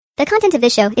The content of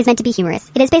this show is meant to be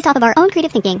humorous. It is based off of our own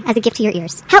creative thinking as a gift to your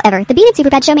ears. However, the Bean and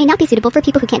Superbad show may not be suitable for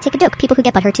people who can't take a joke, people who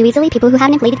get butthurt too easily, people who have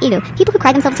an inflated ego, people who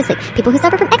cry themselves to sleep, people who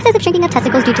suffer from excessive shrinking of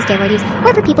testicles due to steroid use,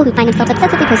 or for people who find themselves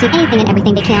obsessively posting anything and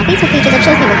everything they can on Facebook pages of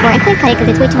shows they work for and can't cut it because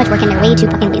it's way too much work and they're way too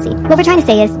fucking lazy. What we're trying to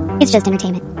say is, it's just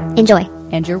entertainment. Enjoy.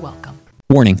 And you're welcome.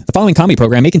 Warning, the following comedy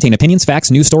program may contain opinions,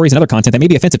 facts, news stories, and other content that may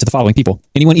be offensive to the following people.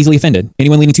 Anyone easily offended.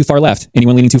 Anyone leaning too far left.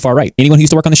 Anyone leaning too far right. Anyone who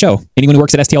used to work on the show. Anyone who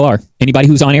works at STLR. Anybody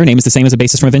whose on-air name is the same as a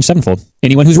bassist from Avenged Sevenfold.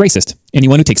 Anyone who's racist.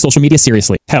 Anyone who takes social media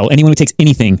seriously. Hell, anyone who takes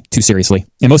anything too seriously.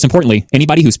 And most importantly,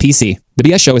 anybody who's PC. The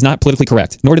BS show is not politically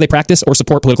correct, nor do they practice or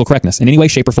support political correctness in any way,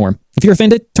 shape, or form. If you're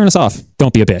offended, turn us off.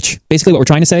 Don't be a bitch. Basically what we're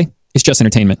trying to say is just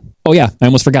entertainment. Oh yeah, I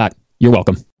almost forgot. You're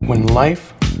welcome. When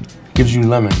life gives you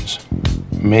lemons,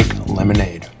 make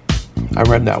lemonade. I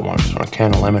read that once on a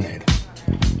can of lemonade.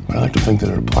 But I like to think that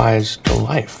it applies to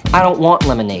life. I don't want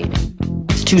lemonade.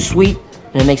 It's too sweet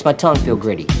and it makes my tongue feel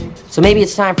gritty. So maybe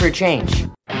it's time for a change.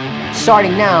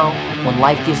 Starting now, when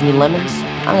life gives me lemons,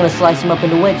 I'm gonna slice them up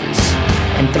into wedges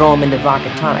and throw them into vodka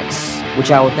tonics,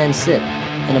 which I will then sip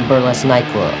in a burlesque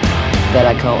nightclub that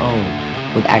I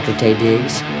co-own with actor Taye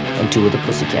Diggs and 2 of the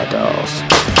Pussycat Dolls.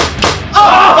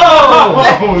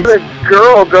 Oh! The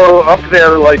girl go up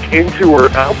there like into her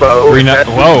elbow.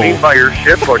 Whoa! By your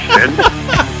shit pushing.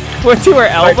 Went to her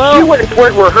elbow? She went to the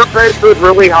point where her bed stood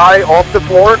really high off the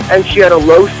floor, and she had a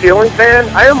low ceiling fan.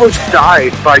 I almost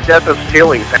died by death of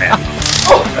ceiling fan.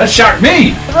 Oh, that shocked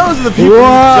me! Those are the people who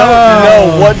don't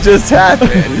know what just happened.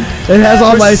 It has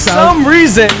all my sound. For some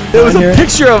reason, there was a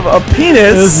picture of a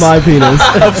penis. It was my penis.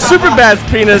 Of Superbad's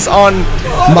penis on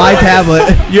my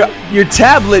tablet. Your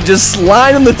tablet just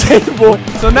lying on the table.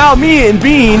 So now me and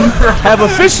Bean have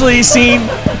officially seen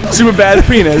Superbad's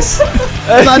penis.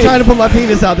 I'm not trying to put my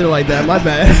penis out there like that. My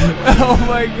bad. Oh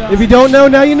my god. If you don't know,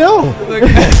 now you know.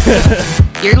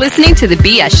 You're listening to The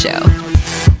BS Show.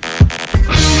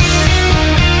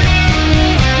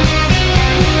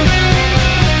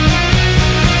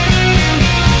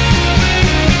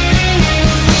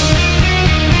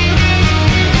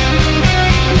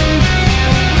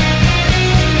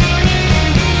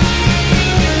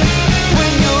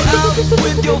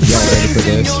 For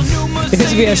this. If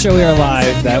it's a BS show, we are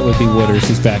live. That would be Wooders,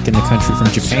 who's back in the country from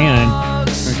Japan. Hi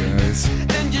guys.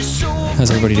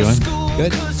 How's everybody doing?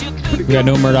 Good. We got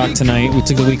no Murdoch tonight. We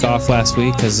took a week off last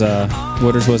week because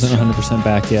Wooders wasn't 100%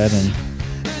 back yet, and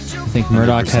I think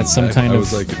Murdoch had some back. kind I of.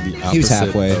 was like the opposite. He was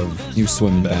halfway. He was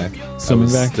swimming back. Swimming I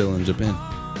was back? Still in Japan.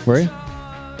 Were you?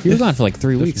 You were gone for like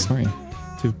 3 weeks, weren't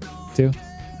you? Two.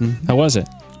 Mm-hmm. How was it?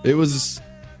 It was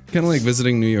kind of like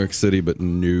visiting New York City, but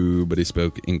nobody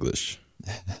spoke English.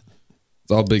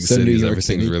 It's all big cities.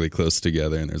 Everything's really close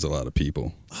together, and there's a lot of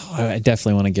people. Oh, I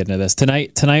definitely want to get into this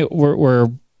tonight. We're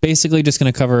basically just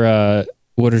going to cover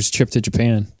Wooders' trip to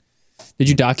Japan. Did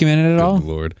you document it at all? Good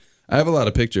Lord, I have a lot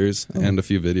of pictures and a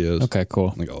few videos. Okay,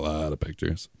 cool. Like a lot of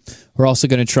pictures. We're also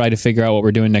going to try to figure out what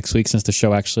we're doing next week, since the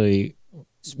show actually.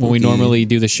 When we normally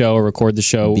do the show or record the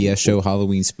show. BS Show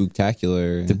Halloween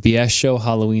Spooktacular. The BS Show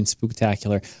Halloween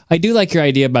Spooktacular. I do like your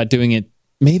idea about doing it.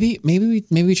 Maybe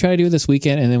we try to do it this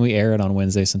weekend and then we air it on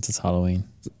Wednesday since it's Halloween.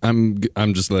 I'm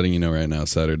just letting you know right now,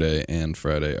 Saturday and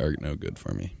Friday are no good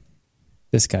for me.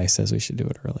 This guy says we should do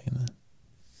it early in the.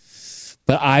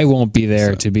 But I won't be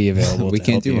there to be available. We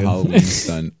can't do a Halloween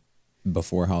stunt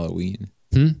before Halloween.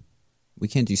 We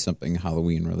can't do something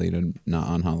Halloween related, not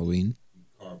on Halloween.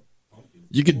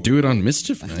 You could do it on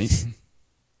Mischief Night.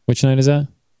 Which night is that?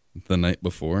 The night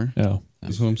before. Oh.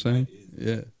 That's what I'm saying?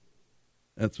 Yeah.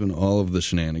 That's when all of the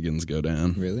shenanigans go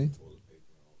down. Really?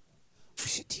 We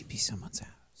should TP someone's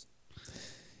house.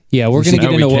 Yeah, we're going to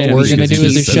get into what we're going to do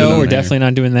as a show. We're definitely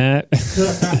not doing that.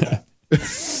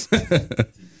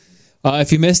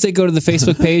 If you missed it, go to the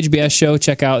Facebook page, BS Show.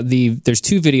 Check out there's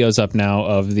 2 videos up now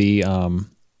of the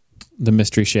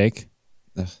Mystery Shake.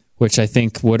 Which I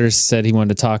think Wooders said he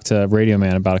wanted to talk to Radio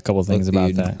Man about a couple of things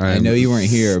about that. I know you weren't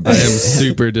here, but I am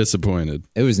super disappointed.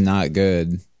 It was not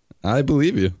good. I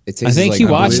believe you. I think he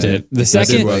watched it. The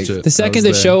second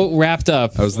the show wrapped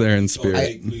up. I was there in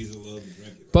spirit.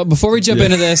 But before we jump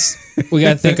into this, we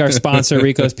got to thank our sponsor,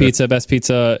 Rico's Pizza, best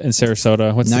pizza in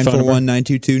Sarasota. What's the phone number?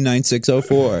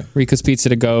 941-922-9604.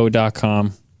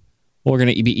 RicosPizza2go.com. We're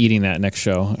going to be eating that next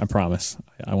show. I promise.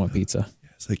 I want pizza.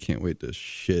 Yes, I can't wait to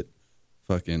shit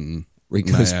fucking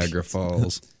Rico's Niagara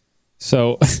Falls.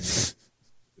 So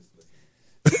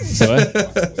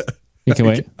what? You can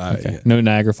wait. Okay. Yeah. No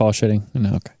Niagara Falls shitting. No.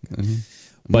 Okay. Mm-hmm.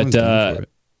 But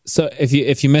so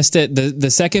if you missed it, the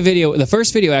second video, the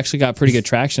first video actually got pretty good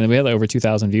traction. We had like over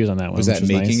 2,000 views on that one. Was that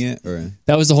making nice. it or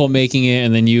that was the whole making it,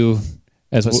 and then you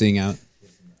as pussing out.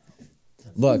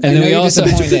 Look, And then we also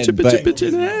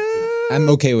I'm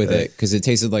okay with it because it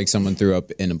tasted like someone threw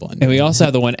up in a blender. And we also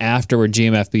have the one after where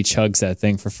GMFB chugs that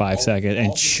thing for 5 seconds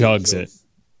and chugs it.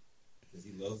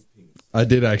 I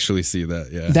did actually see that.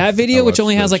 Yeah, That video, I which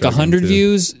only watched has the like chugging 100 too.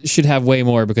 views, should have way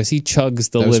more because he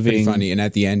chugs the That was pretty living. funny. And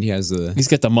at the end, he has He's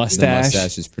got the mustache. The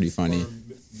mustache is pretty funny.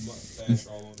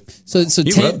 So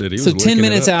He loved it. He was 10 licking it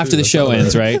minutes up, after too. the I show saw that.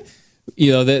 ends, right?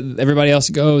 You know that everybody else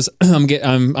goes.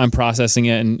 I'm processing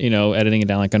it and editing it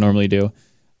down like I normally do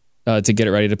to get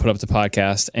it ready to put up the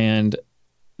podcast. And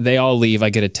they all leave. I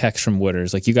get a text from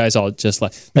Wooders, like you guys all just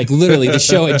like literally the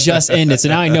show had just ended. So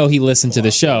now I know he listened to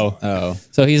the show. Oh,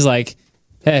 so he's like,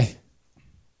 hey.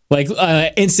 Like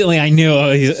instantly, I knew.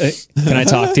 Can I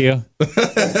talk to you?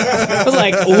 I was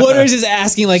like, Wooders is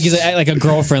asking like he's like a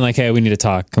girlfriend. Like, hey, we need to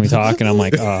talk. Can we talk? And I'm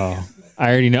like, oh, I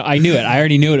already know. I knew it. I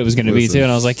already knew what it was going to be too.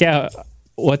 And I was like, yeah,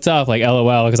 what's up? Like,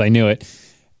 LOL, because I knew it.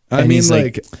 I And mean, he's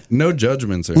like, no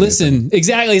judgments or listen, anything.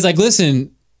 exactly. He's like,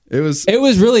 listen, it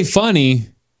was really funny,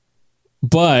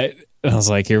 but I was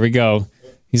like, here we go.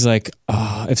 He's like,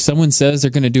 if someone says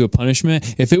they're going to do a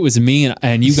punishment, if it was me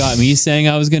and you got me saying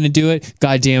I was going to do it,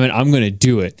 God damn it, I'm going to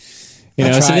do it. You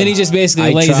know, so then he just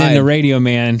basically lays into Radio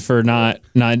Man for not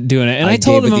doing it. And I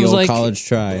told him, I was like, college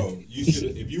try.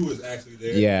 If you was actually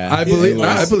there, Yeah, I believe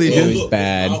you. It was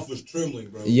bad. My mouth was trembling,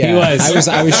 bro. Yeah, He was.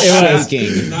 I was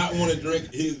shaking. Did not want to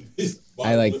drink his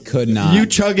I could not. You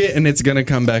chug it and it's gonna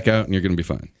come back out and you're gonna be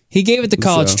fine. he gave it the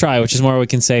college So- try, which is more we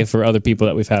can say for other people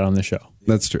that we've had on the show.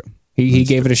 That's true. He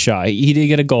gave it a shot. He did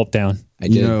get a gulp down. I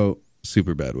did. You know,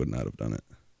 Superbad would not have done it.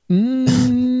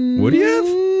 Would he have?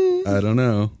 I don't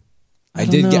know. I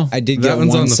did That get one's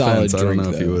one on the solid fence. I don't drink. know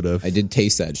if though. you would have. I did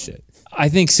taste that shit. I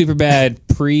think Superbad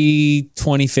pre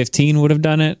 2015 would have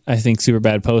done it. I think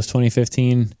Superbad post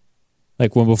 2015,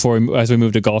 like as we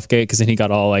moved to Gulfgate, because then he got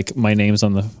all like my name's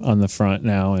on the front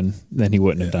now, and then he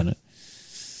wouldn't have done it.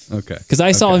 Okay. Because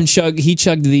I saw him chug. He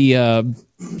chugged the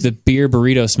beer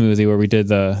burrito smoothie where we did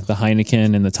the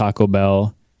Heineken and the Taco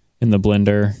Bell in the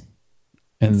blender,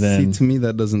 and then See, to me,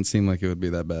 that doesn't seem like it would be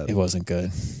that bad. it wasn't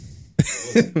good.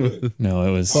 No,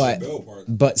 it was.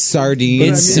 But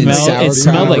sardines. It and smelled like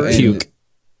sauerkraut puke.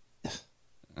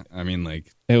 I mean,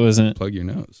 like, It wasn't. plug your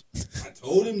nose. I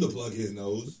told him to plug his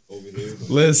nose over here. But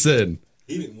Listen,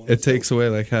 he didn't want it takes away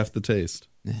like half the taste.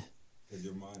 because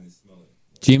your mind is smelling.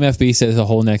 GMFB says the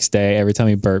whole next day, every time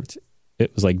he burped,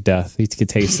 it was like death. He could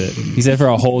taste it. He said for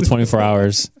a whole 24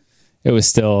 hours, it was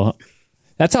still.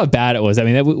 That's how bad it was. I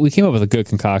mean, we came up with a good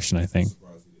concoction, I think.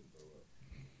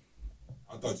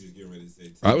 I thought you was getting ready to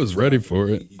say. I was ready for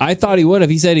it. I thought he would have.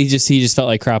 He said he just felt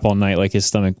like crap all night. Like his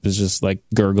stomach was just like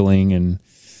gurgling and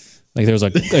like there was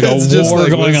like a It's just war like,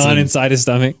 going on listen. inside his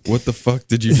stomach. What the fuck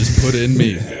did you just put in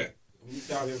me?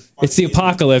 It's the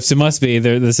apocalypse. It must be.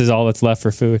 This is all that's left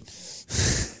for food.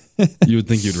 You would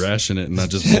think you'd ration it and not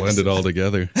just blend it all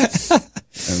together. I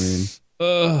mean,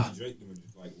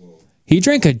 He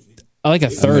drank a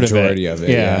third majority of it. of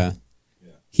it. Yeah.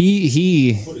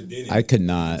 He. I could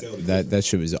not. That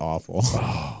shit was awful.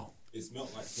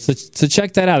 So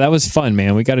check that out. That was fun,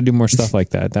 man. We got to do more stuff like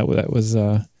that. That was.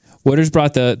 Wooders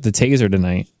brought the taser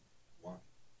tonight.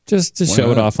 Just to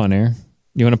show it off on air.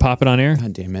 You want to pop it on air?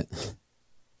 God damn it.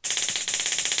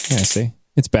 Yeah, see,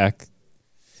 it's back.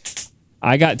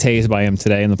 I got tased by him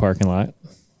today in the parking lot.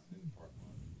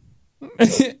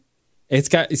 It's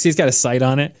got a sight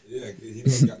on it.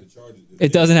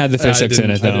 It doesn't have the fish hooks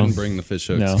in it though. I didn't bring the fish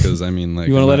hooks No. because I mean, like,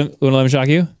 You want to let him shock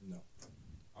you?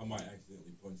 I might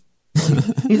accidentally punch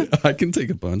him. I can take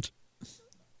a punch.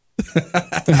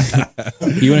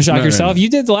 You want to shock No, yourself? no. You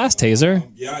did the last taser.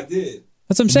 Yeah, I did.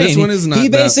 That's what I'm saying. This one is not he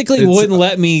that- basically it's- wouldn't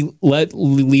let me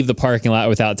leave the parking lot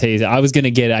without tasing. I was gonna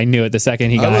get it. I knew it the second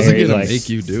he got I wasn't here. gonna Like, make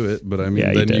you do it, but I mean,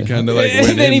 Yeah, you then you did. kind of like And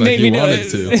went then he in made like me you know wanted it.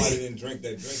 to. Somebody didn't drink that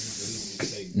drink. So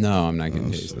he can No, I'm not gonna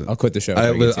taste it. I'll quit the show.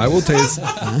 I will tase.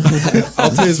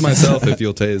 I'll tase myself if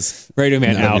you'll tase. Radio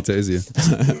Man Let me out. tase you.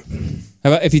 How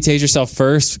about if you tase yourself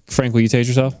first? Frank, will you tase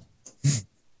yourself?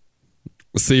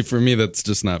 See, for me, that's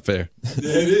just not fair. Yeah, it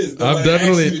is. I'm Nobody asked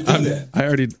you definitely. to do that. I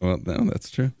already. Well, no, that's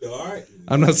true. All right.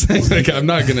 I'm not saying like I'm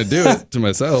not gonna do it to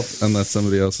myself unless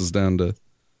somebody else is down to.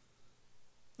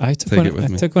 I took Take one. it with I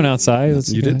me. took one outside. Let's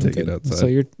You see. did take it outside. So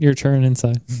your turn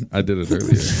inside. I did it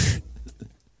earlier.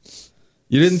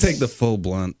 You didn't take the full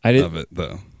blunt I did- of it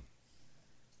though.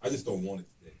 I just don't want it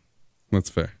today. That's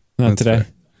fair. Not That's today. fair.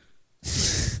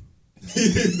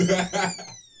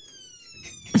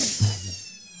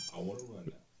 I want to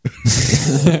run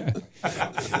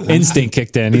now. Instinct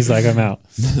kicked in. He's like, I'm out.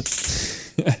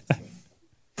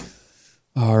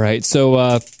 All right. So,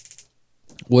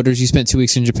 Wooders, you spent 2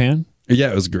 weeks in Japan.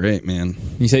 Yeah, it was great, man.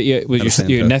 You said was Had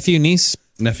a your fantastic- nephew, niece?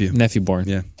 Nephew born.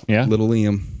 Yeah. Yeah? Little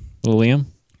Liam. Little Liam?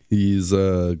 He's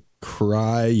a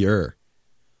crier.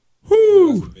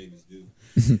 Woo!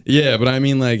 Yeah, but I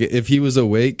mean, like, if he was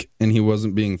awake and he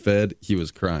wasn't being fed, he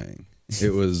was crying.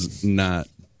 It was not.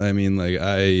 I mean, like,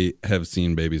 I have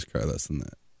seen babies cry less than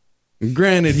that.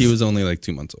 Granted, he was only like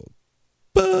 2 months old,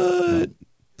 but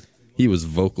he was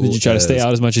vocal. Did you try to stay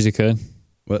out as much as you could?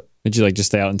 What? Did you like just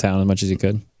stay out in town as much as you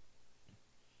could?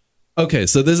 Okay,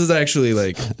 so this is actually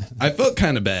like, I felt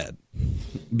kind of bad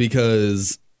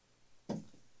because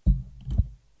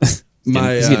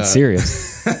He's getting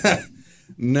serious.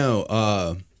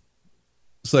 No,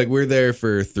 it's like we're there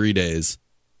for 3 days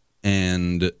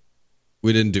and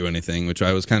we didn't do anything, which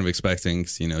I was kind of expecting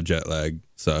because, you know, jet lag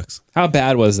sucks. How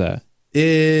bad was that?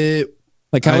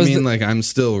 Like, I'm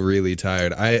still really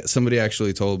tired. Somebody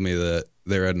actually told me that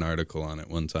they read an article on it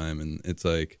one time, and it's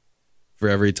like for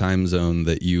every time zone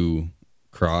that you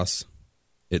cross,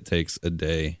 it takes a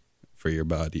day for your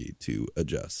body to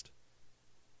adjust.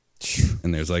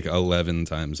 And there's like 11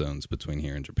 time zones between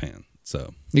here and Japan.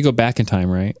 So you go back in time,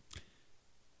 right?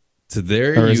 To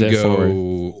there, or you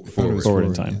go forward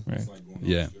in time, right?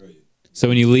 Yeah. So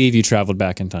when you leave, you traveled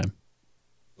back in time.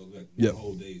 Yep.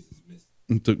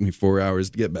 It took me 4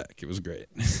 hours to get back. It was great.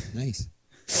 Nice.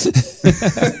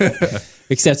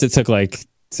 Except it took like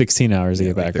 16 hours to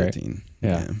get back, 13.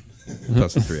 Right? Yeah.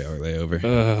 Plus a 3-hour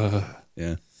layover.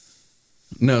 Yeah.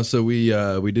 No, so we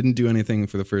didn't do anything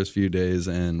for the first few days,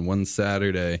 and one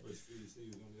Saturday,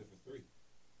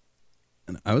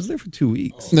 and I was there for 2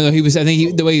 weeks. No, he was. I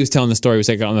think the way he was telling the story was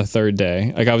like on the third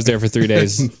day. Like I was there for 3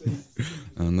 days.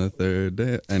 On the third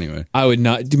day, anyway, I would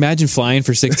not. Do you imagine flying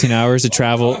for 16 hours to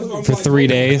travel for 3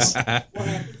 days?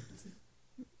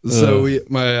 So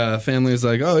my family was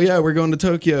like, "Oh yeah, we're going to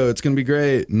Tokyo. It's gonna be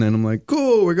great." And then I'm like,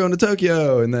 "Cool, we're going to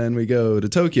Tokyo." And then we go to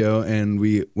Tokyo, and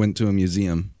we went to a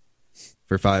museum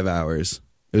for 5 hours.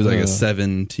 It was like a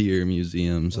 7-tier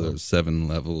museum, so there was 7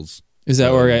 levels. Is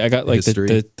that where I got like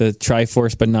the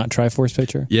Triforce but not Triforce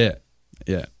picture? Yeah.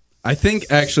 I think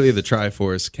actually the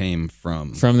Triforce came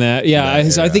from that. Yeah,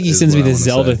 I think he sends me the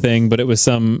Zelda thing, but it was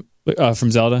some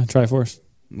from Zelda Triforce,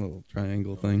 little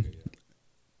triangle thing.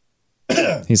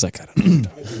 He's like, I don't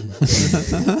know.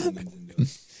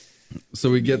 So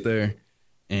we get there,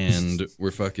 and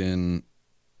we're fucking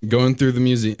going through the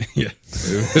museum. Yeah,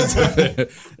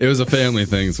 it was a family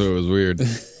thing, so it was weird.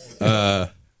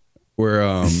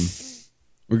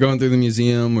 We're going through the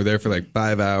museum. We're there for like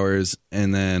 5 hours,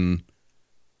 and then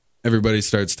everybody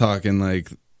starts talking like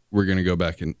we're gonna go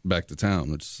back to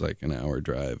town, which is like an hour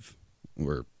drive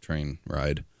or train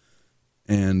ride.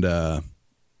 And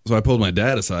so I pulled my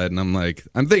dad aside, and I'm like,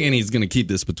 I'm thinking he's gonna keep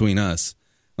this between us.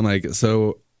 I'm like,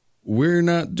 so we're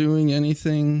not doing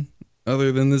anything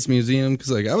other than this museum, because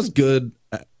like I was good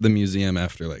at the museum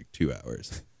after like 2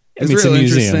 hours. It's real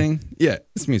interesting. Yeah,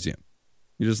 it's a museum.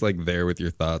 You're just like there with your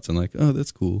thoughts and like, oh,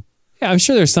 that's cool. Yeah, I'm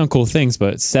sure there's some cool things,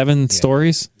 but 7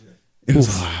 stories? It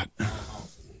was a lot.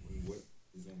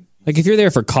 Like if you're there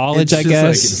for college, I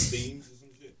guess. Like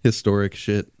historic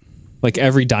shit. Like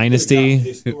every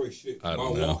dynasty. I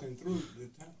don't know.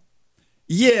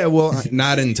 Yeah, well,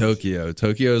 not in Tokyo.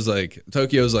 Tokyo's like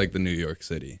the New York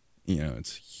City. You know,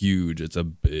 it's huge. It's a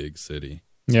big city.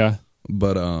 Yeah.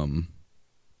 But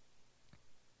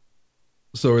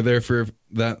so we're there for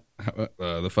that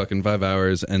the fucking 5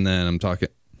 hours, and then I'm talking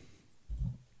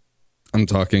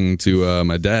to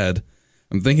my dad.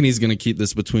 I'm thinking he's gonna keep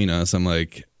this between us. I'm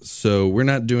like, so we're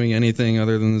not doing anything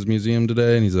other than this museum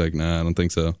today? And he's like, nah, I don't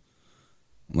think so.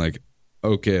 I'm like,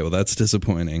 okay, well, that's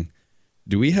disappointing.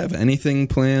 Do we have anything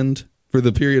planned for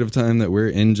the period of time that we're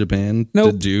in Japan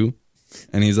to do?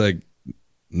 And he's like,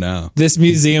 no. This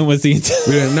museum was the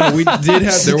no, we did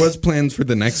have, there was plans for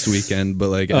the next weekend, but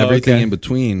like everything in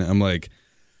between, I'm like,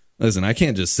 listen, I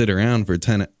can't just sit around for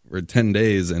 10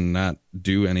 days and not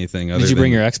do anything other Did you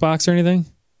bring your Xbox or anything?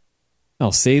 Oh,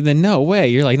 see, then no way.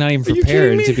 You're like not even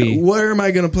prepared to be. Where am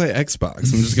I going to play Xbox?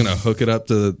 I'm just going to hook it up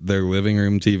to their living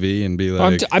room TV and be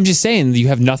like. I'm just saying you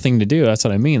have nothing to do. That's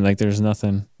what I mean. Like there's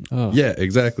nothing. Oh. Yeah,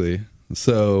 exactly.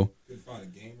 So. Couldn't find a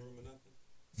game room or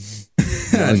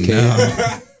nothing?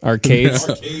 No. Arcades?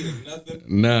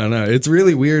 No. It's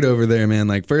really weird over there, man.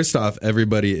 Like, first off,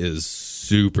 everybody is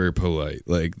super polite.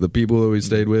 Like, the people that we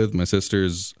stayed with, my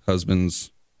sister's husband's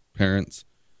parents,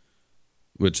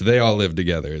 which they all live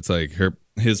together. It's like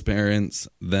his parents,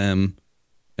 them,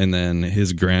 and then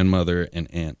his grandmother and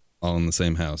aunt all in the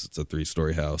same house. It's a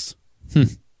 3-story house.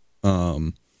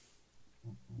 And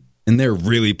they're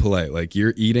really polite. Like,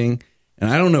 you're eating,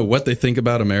 and I don't know what they think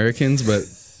about Americans, but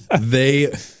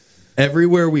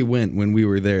everywhere we went when we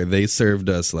were there, they served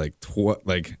us like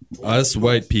us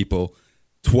white people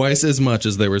twice as much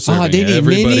as they were serving Oh, they need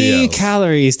everybody many else.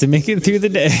 calories to make it through the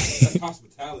day.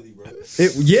 Hospitality, bro.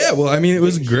 Yeah, well, I mean, it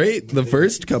was great the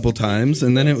first couple times,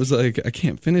 and then it was like, I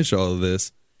can't finish all of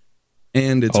this.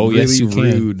 And it's really yes, you can.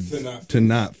 rude to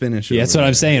not finish it. Yeah, that's what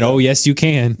I'm saying. Oh, yes, you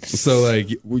can. So, like,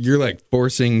 you're like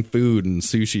forcing food and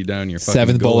sushi down your fucking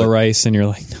Seventh bowl of gullet. rice, and you're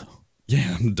like, no.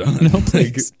 Yeah, I'm done. No, Like,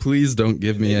 please. please don't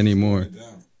give me any more.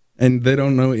 And they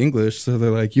don't know English, so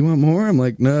they're like, you want more? I'm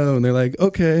like, no. And they're like,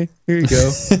 okay, here you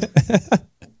go.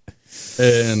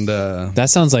 And that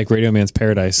sounds like Radio Man's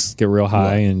Paradise. Get real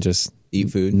high and just eat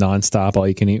food nonstop. All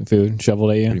you can eat food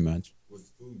shoveled at you. pretty much.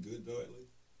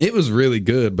 it was really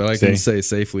good, but I can See? say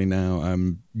safely now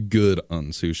I'm good on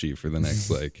sushi for the next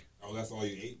like that's all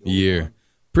you ate? year.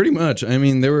 Pretty much. I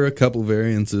mean, there were a couple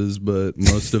variances, but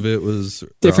most of it was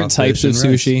Different raw types fish of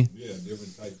and rice. sushi. Yeah,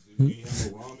 different types. You ain't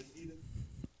have no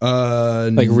ramen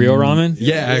either? Like real ramen?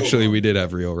 Yeah, actually, we did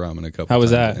have real ramen a couple How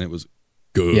was times, that? and it was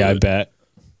good. Yeah, I bet.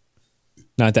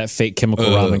 Not that fake chemical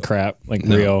ramen crap. Like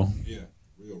no. real. Yeah,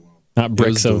 real ramen. Not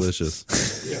bricks it of. was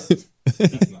delicious. Yeah,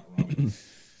 that's not ramen.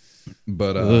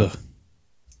 But Ugh.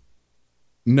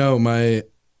 no, my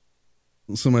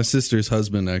sister's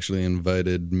husband actually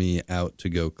invited me out to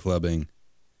go clubbing,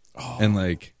 and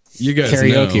like you guys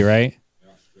Karaoke, know, right?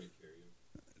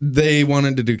 They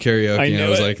wanted to do karaoke, I and I knew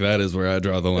was it. like, "That is where I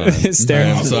draw the line." It's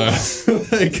terrible. So,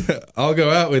 like, I'll go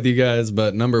out with you guys,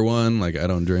 but number one, like, I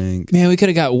don't drink. Man, we could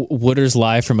have got Wooders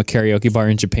live from a karaoke bar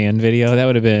in Japan video. That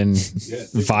would have been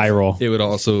viral. It would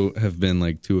also have been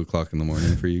like 2:00 in the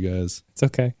morning for you guys. It's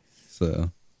okay.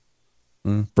 So,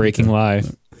 Breaking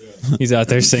live. He's out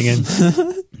there singing.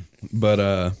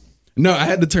 but no, I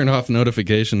had to turn off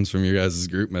notifications from your guys'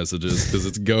 group messages because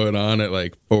it's going on at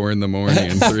like 4 a.m.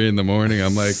 and 3 a.m.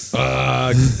 I'm like,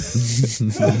 fuck.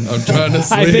 I'm trying to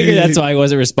sleep. I figured that's why I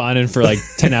wasn't responding for like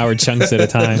 10-hour chunks at a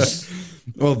time.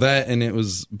 Well, that and it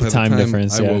was by the Time time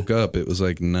difference, I yeah. woke up, it was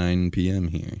like 9 p.m.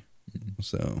 here.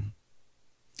 So,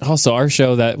 Also, our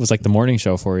show, that was like the morning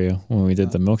show for you when we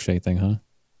did the milkshake thing, huh?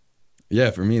 yeah,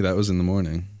 for me, that was in the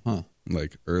morning. Huh.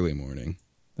 Like early morning.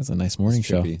 That's a nice morning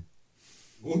show. Trippy.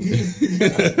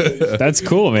 That's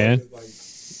cool, man.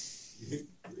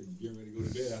 Getting ready to go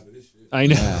to bed after this shit. I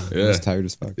know. Yeah, I was tired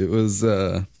as fuck. It was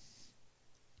no,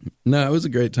 it was a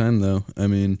great time though. I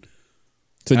mean,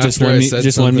 So just after one, I said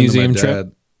just one something to my museum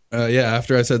trip? dad- yeah,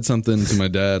 after I said something to my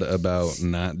dad about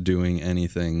not doing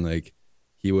anything, like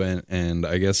he went and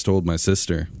I guess told my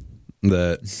sister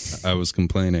that I was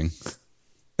complaining.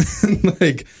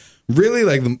 Like really,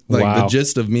 like Wow. the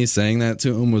gist of me saying that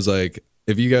to him was like,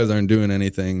 if you guys aren't doing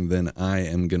anything, then I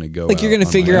am gonna go. Like, you're out going to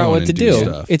on figure my out own what and to do.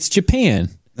 stuff. It's Japan.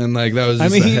 And like that was I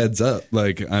just mean, a heads up.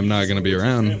 Like I'm not gonna be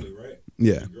around. Family, right?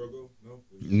 Yeah. Did the girl go? No?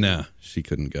 Nah, she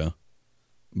couldn't go.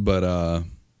 But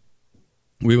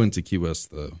we went to Key West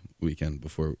the weekend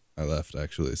before I left,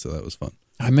 actually, so that was fun.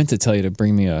 I meant to tell you to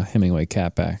bring me a Hemingway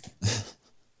cap back.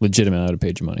 Legitimate, I would have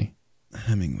paid you money.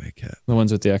 Hemingway cap. The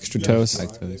ones with the extra toes.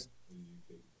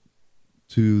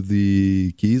 To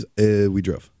the Keys, we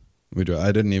drove. I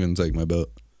didn't even take my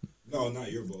boat. No,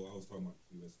 not your boat. I was talking about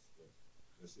Key West Express.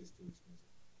 That shit's too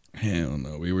expensive. Hell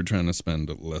no, we were trying to spend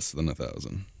less than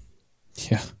 $1,000.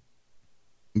 Yeah.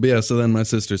 But yeah, so then my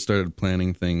sister started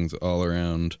planning things all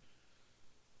around,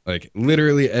 like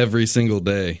literally every single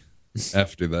day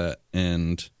after that,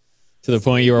 and To the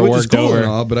point you were which is worked cool over. and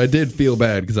all, but I did feel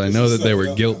bad because I know that they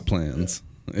were guilt plans.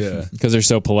 Yeah, Because they're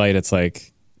so polite. It's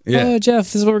like, yeah, oh, Jeff,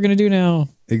 this is what we're going to do now.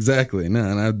 exactly. No,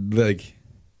 and I like.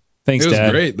 Thanks, It was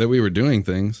Dad. great that we were doing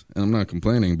things, and I'm not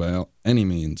complaining by any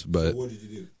means, but What did you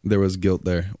do? there was guilt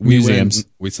there. Museums.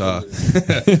 We saw.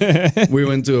 We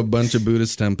went to a bunch of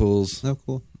Buddhist temples. Oh,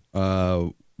 cool.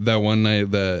 That one night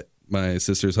that my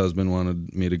sister's husband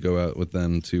wanted me to go out with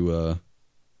them to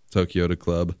Tokyo to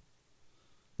club,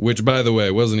 which, by the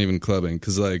way, wasn't even clubbing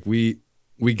because like we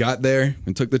got there,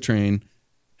 we took the train,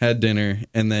 had dinner,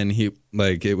 and then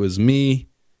it was me,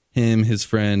 him, his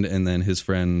friend, and then his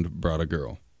friend brought a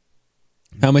girl.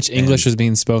 How much English was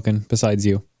being spoken besides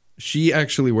you? She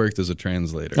actually worked as a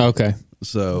translator. Okay.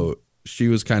 So she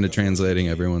was kind of translating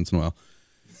every once in a while.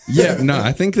 Yeah, no,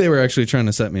 I think they were actually trying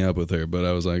to set me up with her, but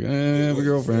I was like, I have a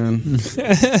girlfriend.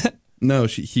 No,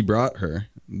 he brought her.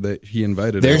 He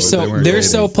invited her. They're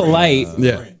so polite.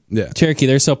 Yeah. Cherokee,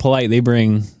 they're so polite. They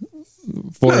bring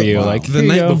for you. Wow. Like the here you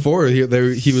night go. before, he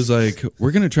was like,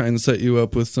 we're going to try and set you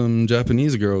up with some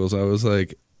Japanese girls. I was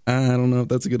like, I don't know if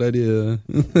that's a good idea.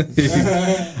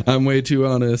 I'm way too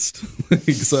honest. Like,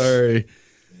 sorry.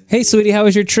 Hey, sweetie, how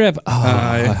was your trip? Oh,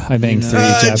 I banged 3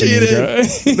 Japanese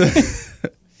girls.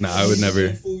 No, I would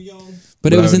never.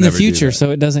 But it I was would in the never do future, that.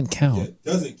 so it doesn't count.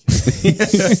 Doesn't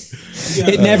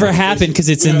It never happened because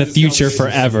it's in the future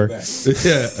forever.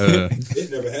 It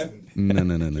never happened.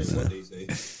 No.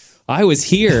 I was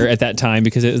here at that time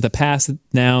because it was the past,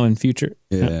 now, and future.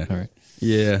 Yeah. All right.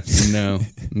 Yeah. No.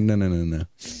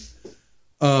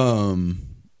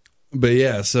 But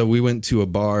yeah, so we went to a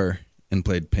bar and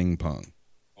played ping pong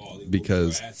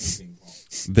because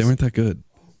they weren't that good.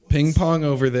 Ping pong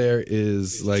over there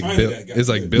is like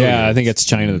billiards. Yeah, I think it's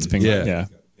China that's ping pong. Yeah.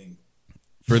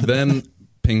 For them,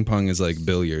 ping pong is like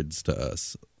billiards to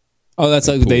us. Oh, that's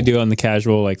like pool. they do on the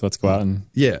casual. Like, let's go out and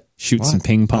shoot some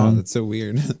ping pong. Oh, that's so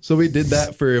weird. So we did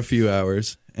that for a few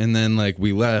hours, and then like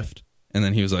we left, and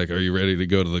then he was like, "Are you ready to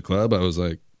go to the club?" I was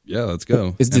like, "Yeah, let's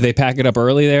go." Do they pack it up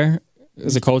early there?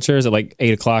 Is a culture? Is it like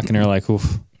 8 o'clock and they're like,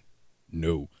 oof?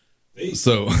 No.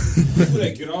 So people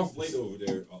that get off late over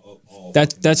there.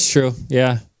 That's true.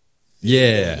 Yeah.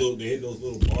 Yeah. They hit those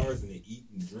little bars and they eat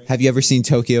and drink. Have you ever seen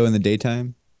Tokyo in the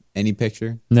daytime? Any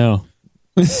picture? No.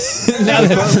 now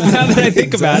that I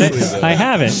think about it, I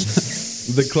haven't.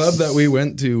 The club that we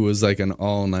went to was like an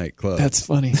all-night club. That's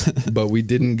funny. But we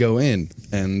didn't go in,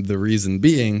 and the reason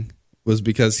being was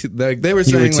because like they were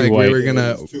You were saying too like white. we were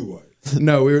gonna.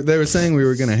 No, they were saying we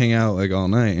were gonna hang out like all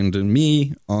night, and to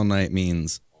me, all night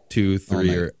means 2 or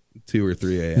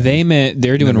 3 a.m. They meant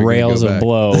they're And then doing we're gonna rails go of back.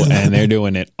 blow, and they're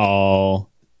doing it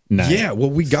all night. Yeah, well,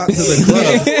 we got to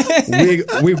the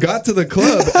club. we got to the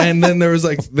club, and then there's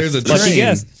a Lucky train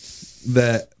guess.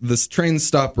 that this train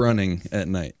stopped running at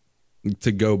night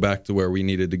to go back to where we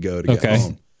needed to go to get Okay.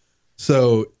 home.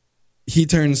 So he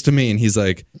turns to me and he's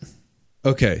like,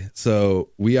 "Okay, so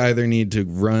we either need to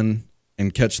run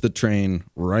and catch the train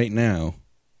right now,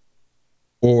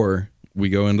 or we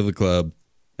go into the club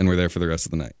and we're there for the rest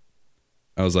of the night."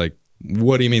 I was like,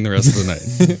 "What do you mean the rest of the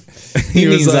night?" He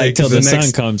means like till the next-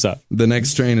 sun comes up. The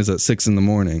next train is at 6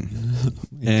 a.m,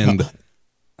 and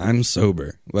I'm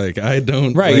sober. Like I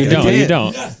don't. Right, like, you I don't. You can't-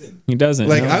 don't. He doesn't.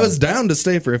 Like no. I was down to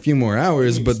stay for a few more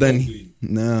hours, but then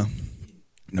no,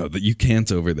 that you can't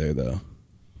over there though.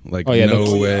 Like Oh, yeah, no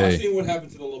the- way. I've seen what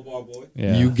happened to the little bar boy.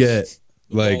 Yeah. You get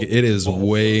like it is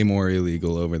way more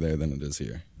illegal over there than it is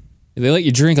here. They let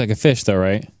you drink like a fish, though,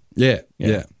 right? Yeah, Yeah.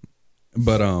 yeah.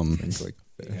 But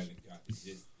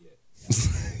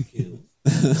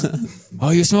Oh,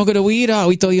 you're smoking the weed? Oh,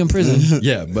 we throw you in prison.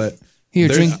 yeah, but Here,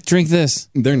 they're- drink this.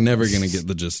 They're never gonna get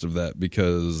the gist of that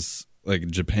because like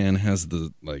Japan has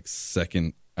the like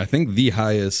second, I think the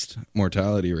highest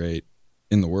mortality rate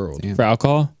in the world For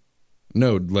alcohol?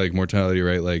 No, like mortality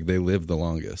rate, like they live the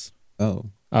longest. Oh.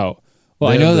 Oh. Well,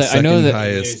 They I know have the that. I know second that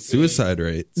highest suicide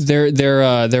rates.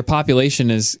 their population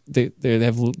is they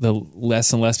have the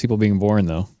less and less people being born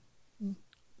though.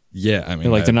 Yeah, I mean,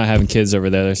 They're like they're not having kids over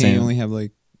there. They're Can saying you only have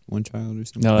like one child or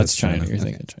something? no, that's China. China. You're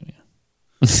thinking China.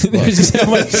 There's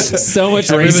so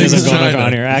much Everything's racism going China.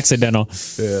 on here. Accidental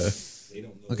Yeah,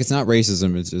 Look, it's not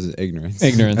racism; it's just ignorance.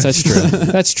 ignorance. That's true.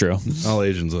 That's true. all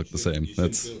Asians look the same.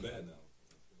 That's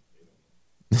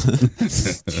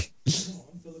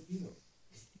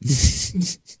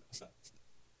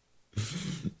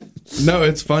no.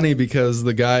 It's funny because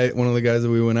one of the guys that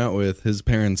we went out with, his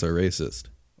parents are racist,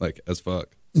 like as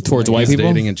fuck. Towards white He's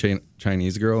people? dating a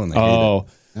Chinese girl, and they hate Oh.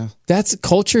 That's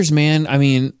cultures, man. I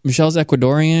mean, Michelle's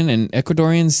Ecuadorian, and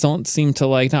Ecuadorians don't seem to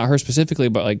like, not her specifically,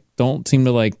 but like, don't seem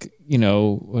to like, you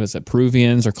know, what is it,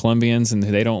 Peruvians or Colombians, and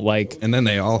they don't like it. And then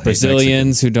they all hate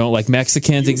Brazilians who don't like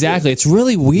Mexicans. Exactly. It's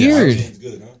really weird.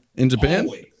 in Japan.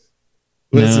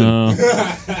 No.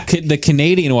 The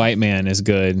Canadian white man is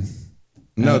good.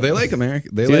 No, they like America.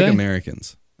 They Do like they?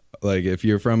 Americans. Like if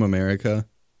you're from America,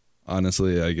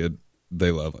 honestly,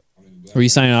 they love it. Were you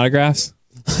signing autographs?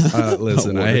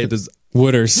 Listen, I hate this.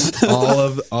 Wooders. All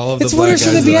of the It's black Wooders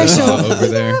from guys the that I BS saw show. over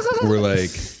there were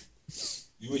like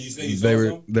You say you they saw were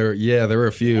some? there. Yeah, there were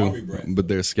a few, Army brats. but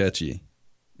they're sketchy.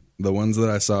 The ones that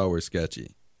I saw were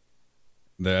sketchy.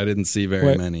 I didn't see very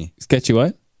What? many. Sketchy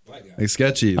what? Like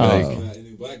sketchy, Oh.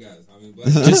 like Black guys. I mean,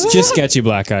 black guys. Just sketchy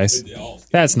black guys.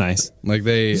 That's nice. like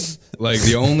they like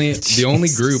the only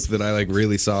group that I like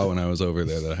really saw when I was over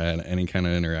there that I had any kind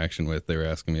of interaction with. They were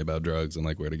asking me about drugs and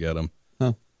like where to get them,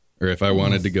 Huh. or if I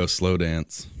wanted to go slow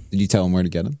dance. Did you tell them where to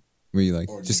get them? Were you like,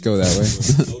 just go that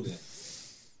way?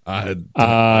 I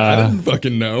didn't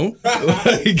fucking know.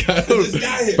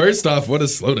 Like, first off, what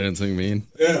does slow dancing mean?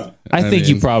 Yeah. I think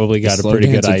you mean, probably got a slow pretty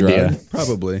good dance a drug? idea.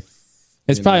 Probably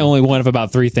It's probably only one of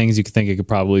about 3 things you could think it could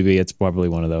probably be. It's probably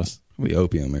one of those.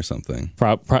 opium or something.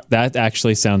 That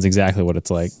actually sounds exactly what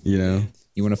it's like. You know,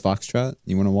 You want a foxtrot?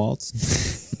 You want a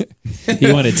waltz?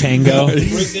 You want a tango?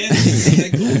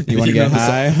 You want to get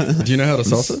high? do you know how to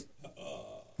salsa?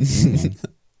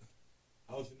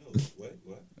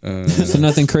 So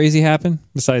nothing crazy happened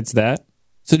besides that?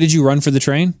 So did you run for the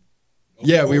train?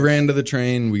 Yeah, we ran to the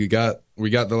train. We got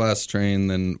the last train.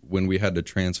 Then when we had to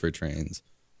transfer trains,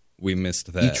 we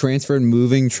missed that. You transferred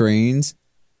moving trains?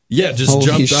 Yeah, just Holy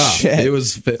jumped off. shit. It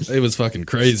was fucking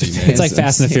crazy, man. It's like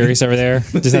Fast and the Furious over there.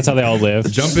 Just that's how they all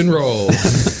live. Jump and roll.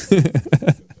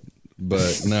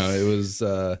 But no, it was.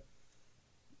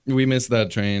 We missed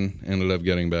that train. Ended up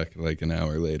getting back like an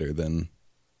hour later than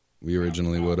we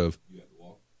originally would have.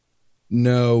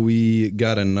 No, we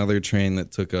got another train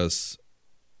that took us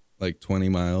like 20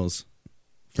 miles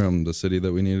from the city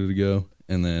that we needed to go,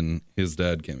 and then his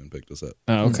dad came and picked us up.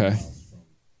 Oh, okay.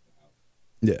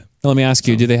 Yeah. Now, let me ask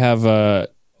you: do they have?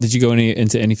 Did you go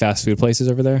into any fast food places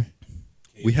over there?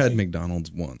 We had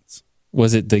McDonald's once.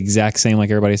 Was it the exact same like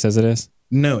everybody says it is?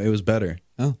 No, it was better.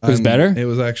 Oh, it was better. It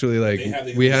was actually like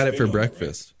we had it for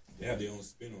breakfast. They have their own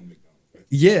spin on McDonald's, right?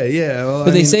 Yeah. Well,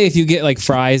 But they say if you get like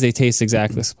fries, they taste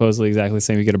supposedly exactly the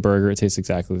same. You get a burger, it tastes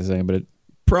exactly the same. But it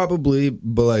probably,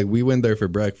 but like we went there for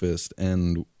breakfast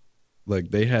and like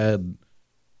they had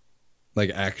like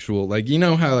actual, like, you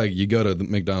know how like you go to the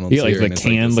McDonald's you get, like, here the and it's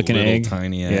canned like this looking little egg,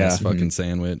 tiny ass fucking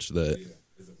sandwich that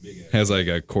has like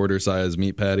a quarter size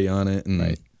meat patty on it,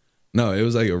 and no, it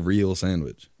was like a real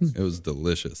sandwich. It was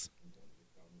delicious.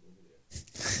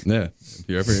 Yeah, if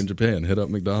you're ever in Japan, hit up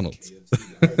McDonald's.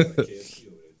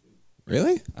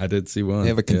 Really? I did see one. They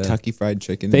have a Kentucky Fried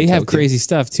Chicken. They in have Tokyo. crazy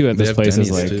stuff too at They those have places,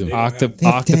 Denny's, like too. They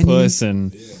have octopus Denny's?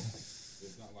 and.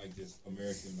 It's not like just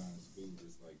Americanized food.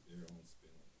 It's like their own spin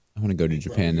on it. I want to go to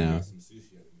Japan Probably now. got some sushi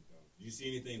at McDonald's. Did you see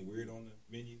anything weird on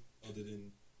the menu other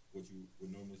than what you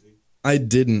would normally see? I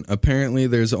didn't. Apparently,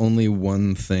 there's only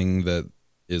one thing that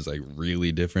is like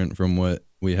really different from what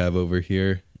we have over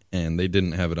here, and they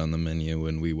didn't have it on the menu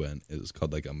when we went. It was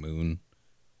called like a moon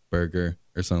burger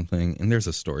or something, and there's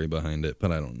a story behind it,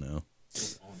 but I don't know.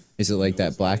 Is it like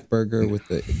that black burger with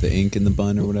the ink in the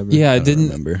bun or whatever? Yeah, I it don't didn't.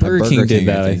 remember. Burger King did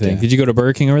that, I think. yeah. Did you go to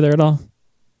Burger King over there at all?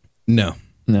 No.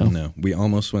 No. We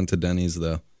almost went to Denny's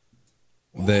though.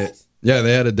 They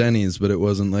had a Denny's, but it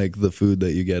wasn't like the food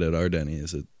that you get at our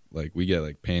Denny's. It, like we get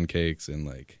like pancakes and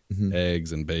like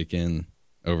eggs and bacon.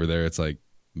 Over there, it's like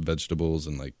vegetables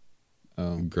and like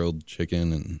grilled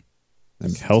chicken and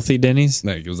Like healthy Denny's?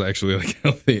 like it was actually like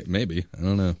healthy. Maybe, I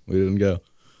don't know. We didn't go,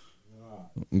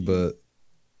 but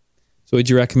So would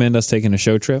you recommend us taking a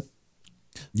show trip?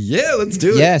 yeah, let's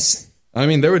do it. Yes. I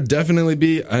mean, there would definitely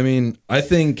be. I mean, I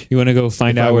think You want to go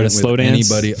find if I out where to went with slow dance?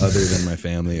 anybody other than my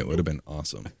family, it would have been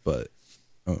awesome. But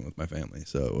I went with my family,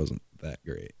 so it wasn't that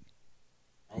great.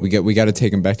 We got to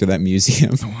take him back to that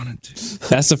museum. I wanted to.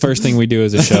 That's the first thing we do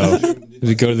as a show. is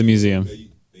we go to the museum. They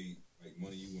like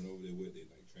money you went over there with. They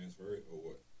like transfer it or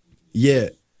what?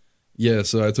 Yeah.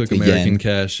 So I took To American yen.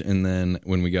 cash, and then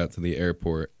when we got to the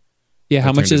airport, Yeah, how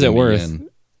I much turned is it it into worth? yen.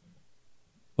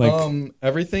 Like,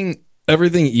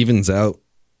 everything evens out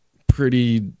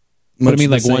pretty much. But I mean,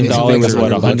 like the same. $1 was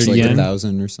what, 100 like yen?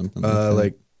 1,000 or something. Like that.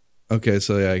 Like, okay,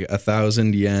 so yeah,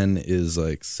 1,000 yen is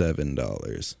like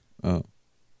 $7. Oh,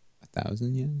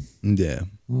 1,000 yen. Yeah,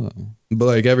 Whoa. but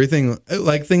like everything,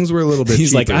 like things were a little bit.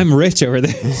 he's like, cheaper. I'm rich over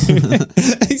there.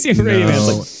 He's a rich man.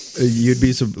 No, It's like, you'd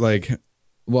be like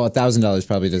Well, $1,000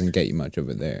 probably doesn't get you much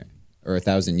over there, or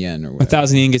 1,000 yen or whatever.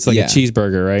 1,000 yen gets like Yeah. a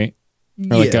cheeseburger, right?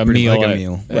 Or like yeah, a pretty- meal. like a at-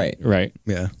 meal. Right. Right.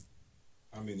 Yeah,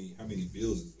 How many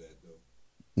bills is that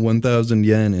though? 1,000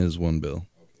 yen is one bill.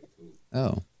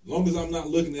 Oh, As long as I'm not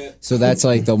looking at. so that's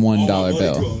like the all my $1 money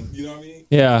bill. going, you know what I mean?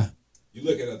 Yeah. You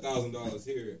look at $1,000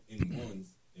 here in ones,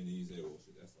 and then you say, "Well,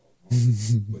 shit, that's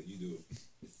all." But you do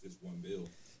it's just one bill.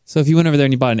 So if you went over there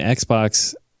and you bought an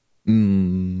Xbox,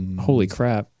 Holy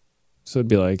crap. So it'd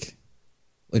be like,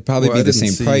 It'd probably Well, I be the didn't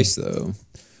same see- price though.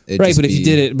 It'd right, just but if you be-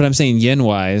 did it, but I'm saying yen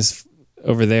wise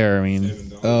over there, I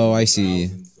mean, Oh, I see.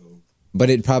 But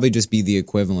it'd probably just be the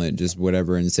equivalent, just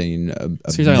whatever insane.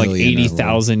 A so you're talking like million or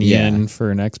 80,000 yeah. yen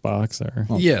for an Xbox or.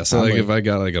 Well, Yeah, so like probably. if I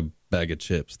got like a bag of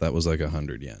chips, that was like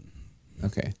 100 yen.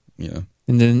 Okay. Yeah.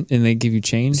 And they give you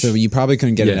change? So you probably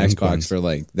couldn't get Yeah, an in Xbox coins. for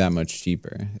like that much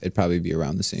cheaper. It'd probably be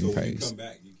around the same So when you price. come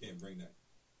back, you can't bring that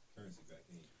currency back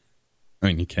in.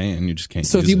 I mean, you just can't.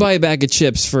 So if use you it. buy a bag of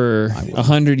chips for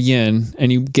 100 yen and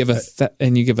you give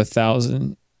and you give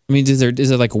 1,000, I mean, is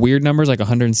it like weird numbers like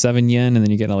 107 yen and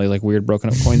then you get all like weird broken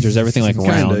up coins, or is everything like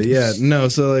round? Kinda, yeah. No,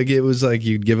 so like it was like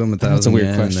you'd give them That's a 1,000 weird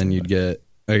yen, question, and then you'd get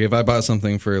like if I bought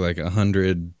something for like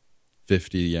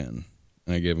 150 yen,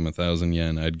 and I gave them 1,000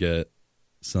 yen, I'd get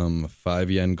some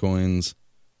 5 yen coins,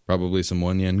 probably some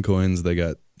 1 yen coins. They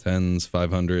got 10s,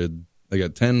 500. They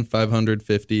got 10,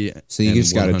 550. So you and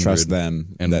just got to 100, trust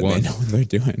them and that one. they know what they're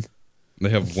doing. They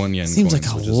have 1 yen. Seems coins,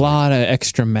 like a which is lot of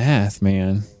extra math,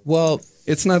 man. Well,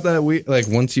 It's not that like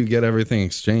once you get everything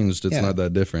exchanged, it's not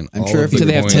that different. I'm sure if So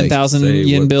they have 10,000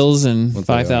 yen bills and what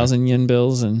 5,000 yen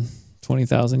bills and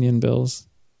 20,000 yen bills.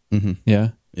 Mm-hmm. Yeah.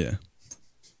 Yeah.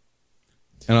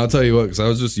 And I'll tell you what, because I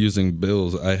was just using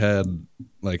bills. I had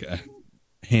like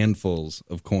handfuls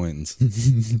of coins.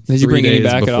 Did you bring any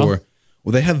back at all?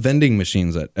 Well, they have vending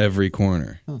machines at every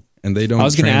corner, and they don't. I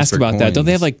was going to ask about that. Don't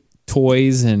they have coins. like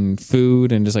toys and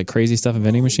food and just like crazy stuff in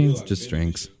vending machines? Just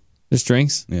drinks. Just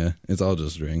drinks? Yeah, it's all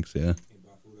just drinks. Yeah.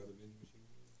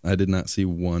 I did not see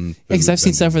one. Yeah, because I've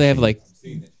seen stuff where they have like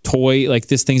toy, like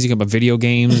this things you can buy video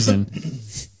games and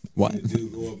what? The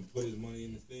dude go up and put his money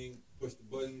in the thing, push the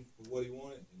button for what he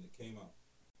wanted, and it came out.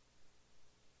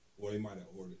 Or he might have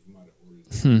ordered.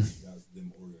 That was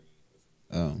them ordering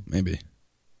it. Oh, maybe.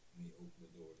 And he opened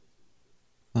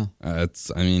the door.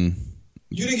 That's. I mean.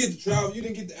 You didn't get to travel. You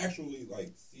didn't get to actually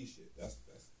like see shit. That's.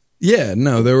 Yeah,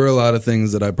 no, there were a lot of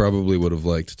things that I probably would have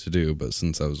liked to do, but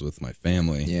since I was with my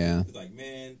family, yeah. It's like,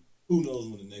 man, who knows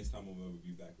when the next time I'll ever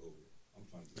be back over here? I'm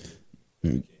trying to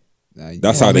get it.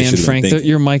 That's how they should have Frank, been thinking.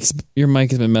 your mic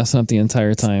has been messing up the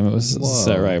entire time. It was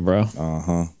set right, bro.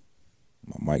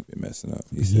 My mic been messing up.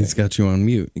 He's got you on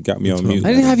mute. He got me on mute. I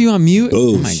didn't have you on mute.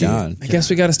 Oh my God. I guess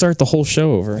we got to start the whole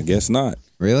show over. I guess not.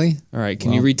 Really? All right.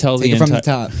 Can you retell Take the it from the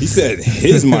entire? top. He said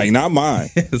his mic, not mine.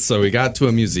 So we got to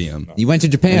a museum. You went to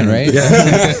Japan, right?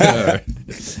 Yeah.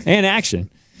 And action.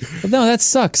 But no, that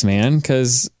sucks, man.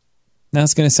 Because now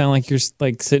it's gonna sound like you're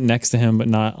like sitting next to him, but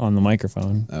not on the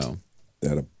microphone. Oh,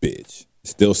 that a bitch.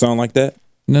 Still sound like that?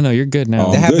 No, you're good now.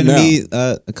 Oh, that I'm happened good to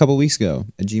me a couple weeks ago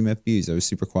at GMF Views. I was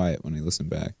super quiet when I listened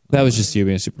back. That was just you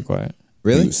being super quiet.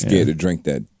 Really? He was scared to drink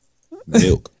that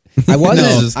milk. I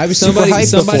wasn't. I was super hyped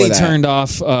Somebody before that. turned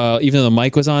off, even though the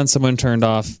mic was on. Someone turned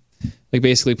off, like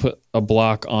basically put a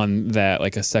block on that,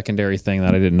 like a secondary thing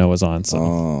that I didn't know was on.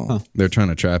 So They're trying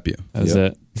to trap you. that was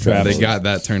it. Trap. They got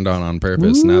that turned on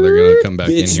purpose. Now they're going to come back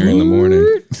in here in the morning.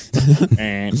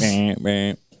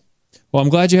 Well, I'm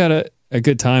glad you had a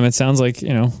good time. It sounds like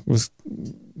it was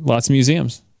lots of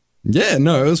museums. Yeah,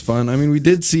 no, it was fun. I mean, we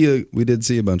did see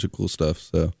a bunch of cool stuff.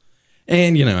 So,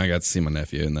 and I got to see my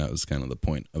nephew, and that was kind of the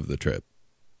point of the trip.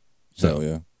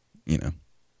 So, yeah,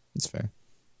 it's fair.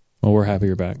 Well, we're happy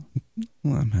you're back.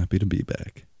 Well, I'm happy to be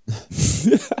back.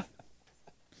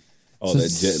 All that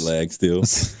jet lag still.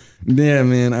 Yeah,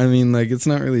 man. I mean, like, it's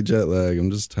not really jet lag.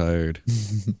 I'm just tired.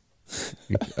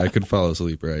 I could fall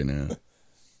asleep right now.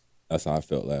 That's how I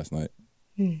felt last night.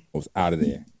 I was out of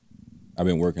there. I've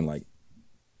been working like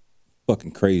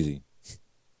fucking crazy.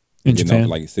 In Getting Japan? up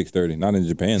like 6:30. Not in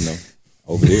Japan though.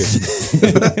 Over there.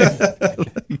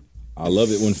 I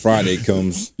love it when Friday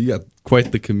comes. You got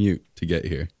quite the commute to get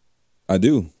here. I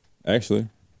do, actually.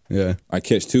 Yeah. I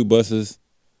catch 2 buses,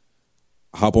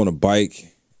 hop on a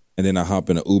bike, and then I hop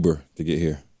in an Uber to get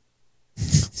here.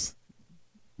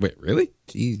 Wait, really?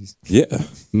 Jeez. Yeah.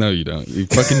 No, you don't. You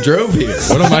fucking drove here.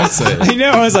 What am I saying? I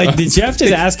know. I was like, did Jeff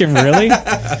just ask him really?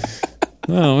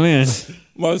 Oh, man.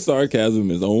 My sarcasm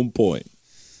is on point.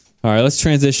 All right, let's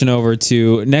transition over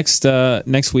to next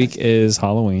week is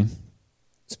Halloween.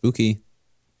 Spooky.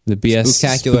 The BS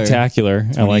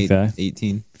Spooktacular. I like that.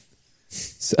 18.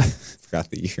 So, forgot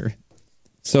the year.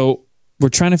 So we're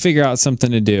trying to figure out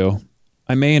something to do.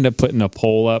 I may end up putting a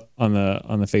poll up on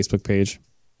the Facebook page.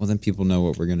 Well, then people know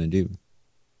what we're going to do.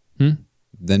 Hmm?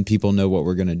 Then people know what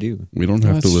we're going to do. We don't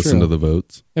have to listen to the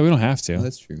votes. Yeah, we don't have to. Oh,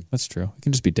 that's true. That's true. We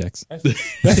can just be dicks. We're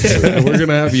going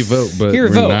to have you vote, but Here,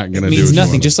 we're vote. not going to do means what you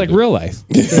nothing, want just us like to do. real life.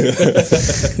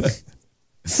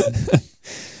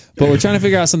 But we're trying to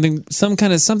figure out something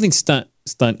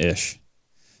stunt-ish.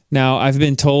 Now, I've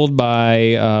been told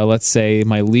by, let's say,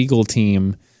 my legal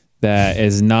team that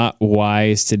is not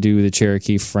wise to do the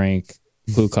Cherokee Frank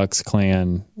Ku Klux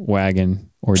Klan wagon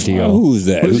ordeal. Who's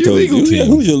that? Who's your legal team?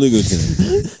 Who's your legal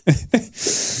team?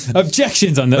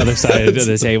 Objections on the other side of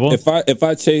the table. If I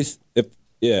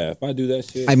do that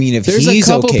shit. I mean, if There's he's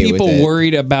a couple okay people with it.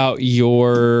 worried about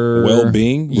your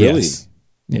well-being, really? Yes.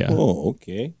 Yeah. Oh,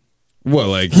 okay. What,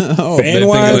 like, Oh, they think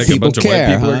fan-wise, like a bunch of people white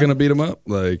care, people are huh? going to beat them up?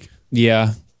 Like,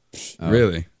 Yeah.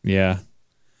 really? Yeah.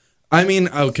 I mean,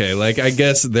 okay, like, I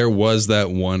guess there was that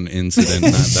one incident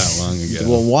not that long ago.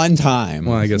 Well, one time.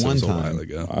 Well, I guess one it was time. a while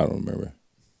ago. I don't remember.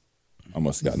 I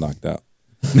must have got knocked out.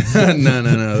 No.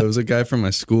 There was a guy from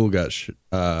my school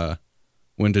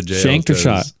went to jail. Shanked or 'cause-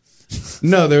 shot?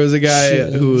 No, there was a guy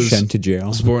who was Sent to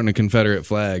jail. sporting a Confederate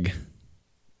flag,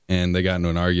 and they got into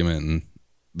an argument, and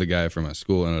the guy from my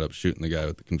school ended up shooting the guy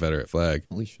with the Confederate flag.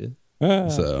 Holy shit.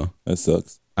 So That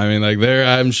sucks. I mean, like,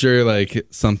 I'm sure like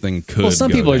something could. Well,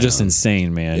 some go people are down. just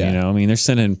insane, man. Yeah. You know, I mean, they're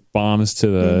sending bombs to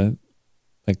the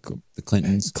like the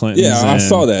Clintons. Yeah, I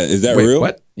saw that. Is that real?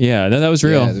 What? Yeah, that was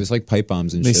real. Yeah, there was like pipe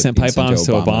bombs and They shit. sent being pipe bombs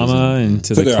to Obama's Obama and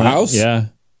to their Clinton- house? Yeah.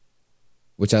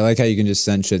 Which I like how you can just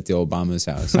send shit to Obama's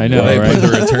house. I know, right? Put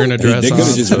the return address They on.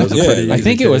 could've just- so it was a yeah. pretty I easy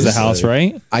think it was the case, house, like-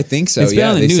 right? I think so. It's been yeah,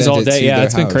 on the they news sent all it day. to Yeah, their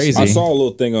it's been house. crazy. I saw a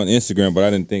little thing on Instagram, but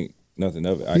I didn't think nothing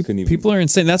of it. I couldn't even. People are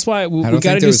insane. That's why we I don't got to think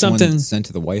there do was one something. sent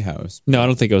to the White House. No, I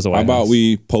don't think it was a White How about House.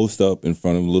 we post up in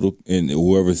front of and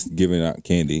whoever's giving out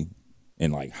candy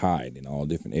and like hide in all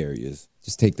different areas.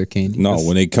 Just take their candy. No,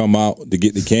 when they come out to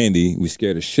get the candy, we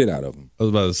scare the shit out of them. I was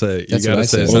about to say, you That's got what I to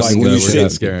say said. something Like, when that you we're sit-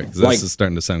 not scared because like- this is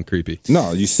starting to sound creepy.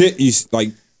 No,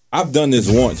 like I've done this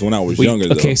once when I was younger.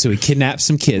 Okay, though. so we kidnapped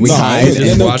some kids. We No, hide ain't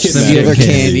and no watch them kidnapping.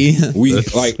 steal their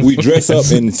candy. We dress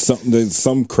up in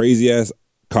some crazy ass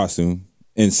costume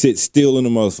and sit still in the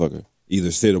motherfucker.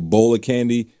 Either sit a bowl of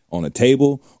candy on a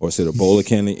table or sit a bowl of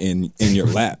candy in your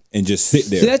lap and just sit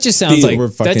there. See, that just sounds Still.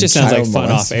 like fucking fun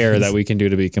child off air that we can do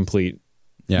to be complete.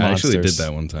 Yeah, I actually did monsters.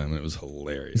 that one time and it was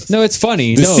hilarious. No, it's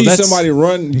funny. To no, see that's, somebody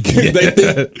run, they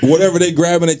think whatever they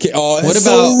grabbing, oh, it's What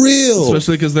so about- real.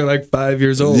 Especially because they're like 5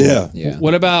 years old. Yeah. Yeah.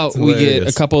 What about It's we get a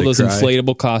hilarious. couple of They those cry.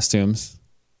 inflatable costumes?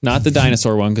 Not the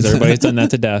dinosaur one because everybody's done that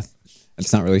to death.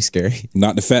 It's not really scary.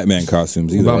 Not the fat man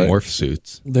costumes What either. about right? morph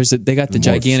suits? They got the Morph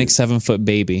gigantic suit. 7-foot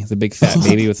baby, the big fat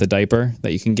baby with the diaper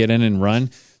that you can get in and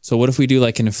run. So what if we do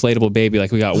like an inflatable baby?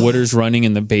 Like we got Wooders running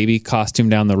in the baby costume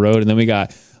down the road, and then we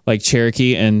got like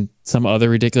Cherokee and some other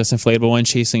ridiculous inflatable one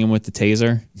chasing him with the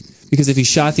taser. Because if he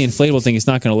shot the inflatable thing, it's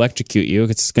not going to electrocute you.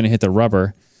 It's going to hit the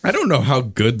rubber. I don't know how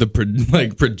good the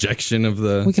projection of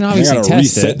the We can obviously gotta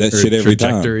test reset it. that or shit every time.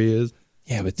 trajectory is.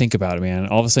 Yeah, but think about it, man.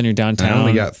 All of a sudden you're downtown. I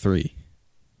only got 3.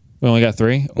 We only got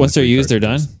 3. Once they're 3 used, they're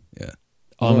done. cartridges. Yeah.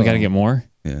 Oh, we got to get more.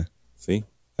 Yeah. See,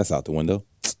 that's out the window.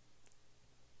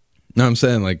 No, I'm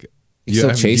saying like, You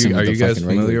still chase them are with you the guys fucking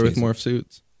familiar regular with taser. morph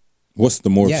suits? What's the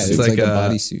morph Yeah, suit? it's like a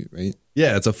like, bodysuit, right?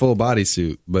 Yeah, it's a full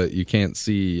bodysuit, but you can't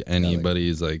see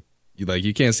anybody's like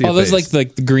you can't see. Oh, a those face.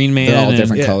 like the Green Man. They're all and-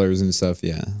 different yeah. colors and stuff.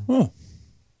 Yeah.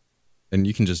 and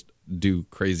you can just do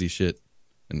crazy shit,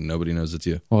 and nobody knows it's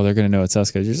you. Well, they're gonna know it's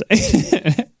us because you're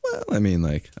saying. Well, I mean,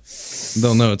 like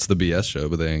they'll know it's the BS show,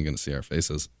 but they ain't gonna see our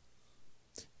faces.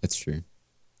 That's true.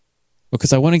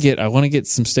 Because I want to get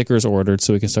some stickers ordered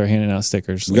so we can start handing out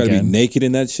stickers. You gotta be again. naked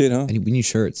in that shit, huh? We need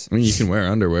shirts. I mean, you can wear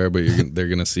underwear, but they're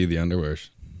gonna see the underwear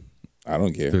I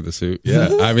don't care. through the suit. Yeah,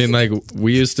 I mean, like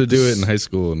we used to do it in high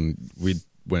school, and we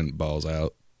went balls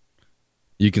out.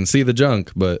 You can see the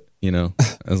junk, but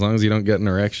as long as you don't get an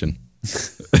erection.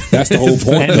 That's the whole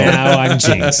point. And now I'm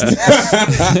jinxed.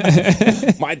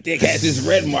 My dick has this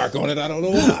red mark on it. I don't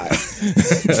know why.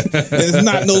 It's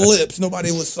not no lips.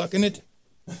 Nobody was sucking it.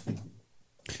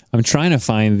 I'm trying to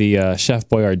find the Chef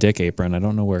Boyardee dick apron. I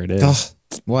don't know where it is.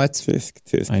 What? Tisk,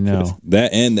 tisk, I know. tisk.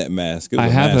 That and that mask. It was I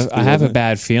a have mask, I have a wasn't it?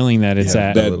 bad feeling that it's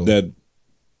at. that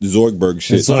Zorgberg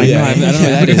shit. I know, I don't know what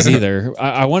that is either.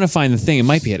 I want to find the thing. It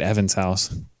might be at Evan's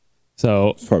house. So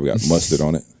It's probably got mustard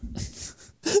on it.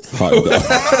 Hot dog.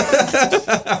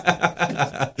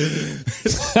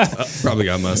 Probably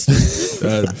got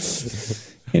mustard.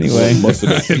 anyway, Mustard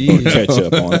and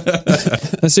ketchup on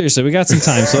it. no, seriously, we got some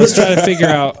time, so let's try to figure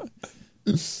out.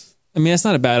 I mean, that's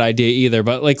not a bad idea either,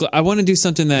 but like, I want to do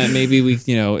something that maybe we,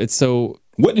 it's so.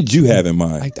 What did you have in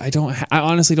mind? I don't. I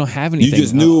honestly don't have anything. You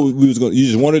just knew we was going. You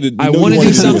just wanted to. I want to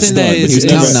do something that He is. was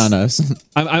counting on us.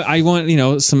 I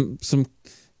want some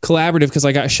collaborative because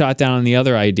I got shot down on the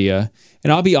other idea,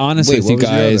 and I'll be honest Wait, with you what was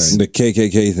the other? guys. The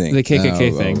KKK thing. The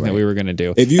KKK thing right. that we were going to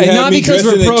do. If you and have not me because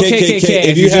dressed we're in a pro KKK.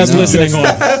 If you're just listening, going,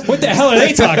 what the hell are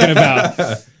they talking about?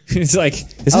 It's like,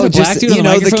 is it a black dude on the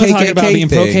microphone talking about being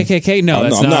pro KKK? No,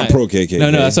 that's I'm not not pro KKK.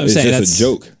 No, that's what I'm It's saying. just a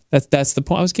joke. That's the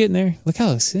point. I was getting there. Look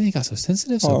how he got so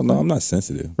sensitive. So Oh no, I'm not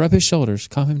sensitive. Rub his shoulders,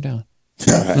 calm him down.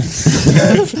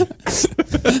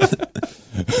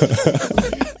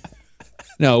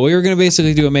 No, we were going to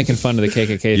basically do a making fun of the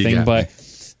KKK You thing, got but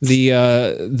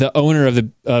the owner of the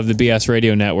BS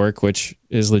radio network, which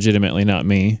is legitimately not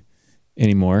me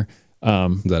anymore.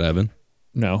 Is that Evan?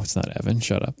 No, it's not Evan.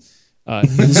 Shut up.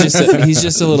 He's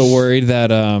just a little worried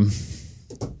that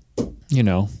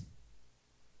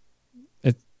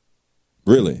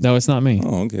Really? No, it's not me.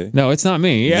 Oh, okay. No, it's not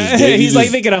me. You Yeah, just gave- you he's like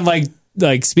just- thinking I'm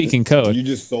like speaking code. You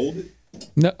just sold it?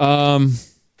 No,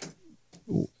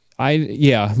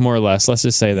 more or less. Let's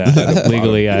just say that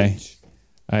legally, I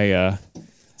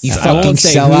fucking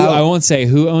sell out. I won't say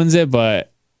who owns it,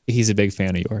 but he's a big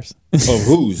fan of yours. Of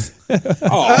whose? Oh,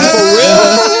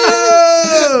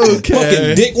 for real? Okay.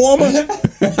 Fucking dick woman.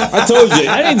 I told you.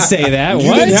 I didn't say that. You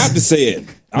What? didn't have to say it.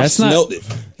 I That's not- smelled it.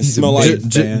 It smelled like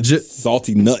J-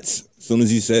 salty nuts as soon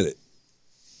as you said it.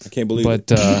 I can't believe it.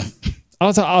 But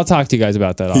I'll talk to you guys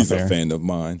about that He's off a air. fan of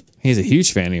mine. He's a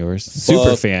huge fan of yours.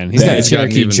 Super Fuck fan. He's got a He's got an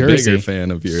Cherokee even jersey. bigger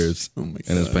fan of yours in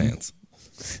his pants.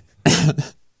 I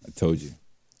told you.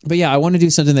 But yeah, I want to do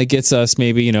something that gets us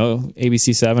maybe,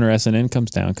 ABC 7 or SNN comes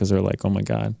down because they're like, oh my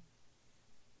God.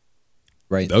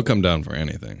 Right. They'll come down for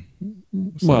anything.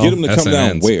 Well, Get them to come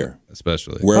down SNNs where?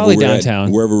 Especially. Wherever probably we're downtown.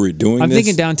 At, wherever we're doing I'm this.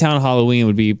 thinking downtown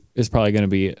Halloween is probably going to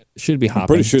be, should be hopping. I'm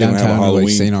pretty sure they're going to have a Downtown or, like, Halloween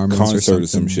St. Armand's or concert or some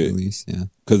something, shit. at least, yeah.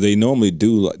 Because they normally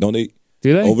do, like, don't they?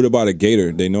 Do they? Over there by the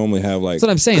Gator, they normally have like. That's what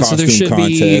I'm saying. So there costume should be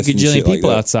a contests and gajillion shit like people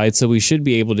that. outside, so we should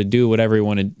be able to do whatever we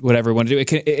want to do.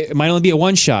 It might only be a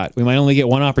one shot. We might only get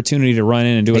one opportunity to run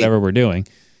in and do whatever we're doing.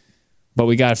 But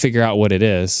we got to figure out what it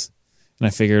is. And I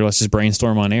figured let's just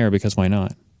brainstorm on air because why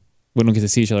not? We don't get to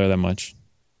see each other that much.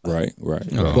 Right.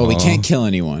 Well, we can't kill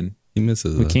anyone. He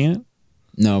misses We can't?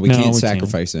 No, we No, can't we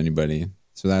sacrifice anybody.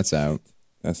 So that's out.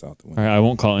 That's out the All window. right, I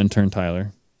won't call intern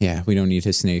Tyler. Yeah, we don't need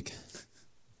his snake.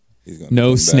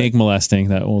 No snake molesting.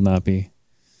 That will not be.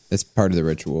 That's part of the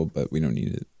ritual, but we don't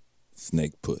need it.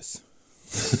 Snake puss.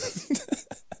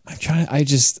 I'm trying.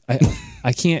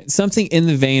 I can't. Something in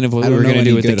the vein of what I we don't were know going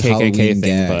to do any with the good KKK Halloween thing,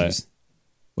 gags. but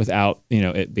without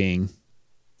it being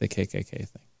the KKK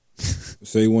thing.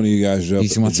 Say one of you guys You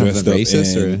just want something dressed up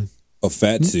racist in a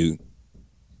fat suit,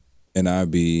 and I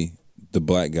be the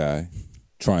black guy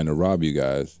trying to rob you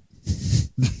guys.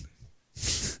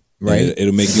 Right? And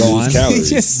it'll make you Go lose on.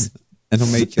 calories. It'll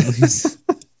make you lose.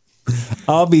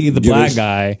 I'll be the Give black us-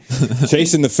 guy.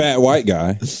 Chasing the fat white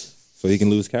guy so he can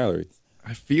lose calories.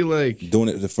 I feel like doing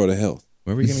it for the health.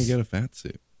 Where are we gonna get a fat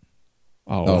suit?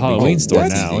 Halloween store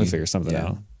what? now. We'll figure something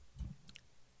out.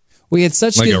 We had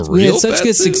such Like a good, we real had such fat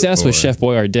good suit, success with or- Chef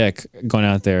Boyardee Dick going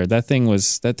out there. That thing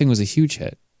was a huge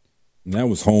hit. And that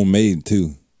was homemade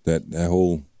too. That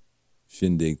whole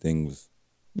shindig thing was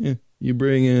Yeah, you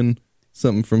bring in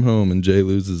something from home and Jay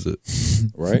loses it.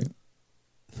 right.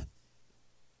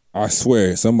 I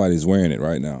swear somebody's wearing it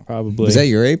right now. Probably. Is that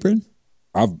your apron?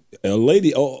 I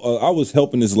was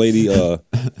helping this lady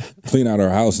clean out her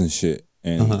house and shit,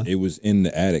 and it was in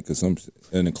the attic or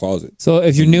in the closet. So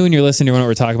if you're new and you're listening to what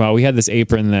we're talking about, we had this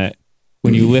apron that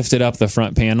when you lifted up the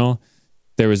front panel,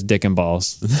 there was dick and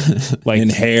balls, like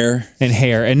and hair,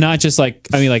 and not just like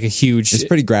a huge. It's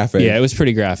pretty graphic. Yeah, it was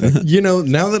pretty graphic.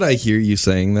 Now that I hear you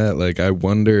saying that, like, I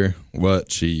wonder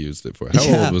what she used it for.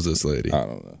 How old was this lady? I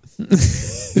don't know. It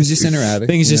was just in her attic. I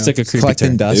think it's just like a creepy collecting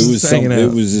term. dust. It was hanging out.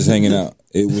 It was just hanging out.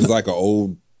 It was like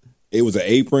it was an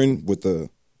apron with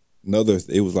another.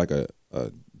 It was like a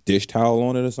dish towel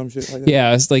on it or some shit like that.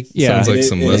 Yeah, it's like Sounds like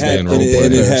some lesbian role play.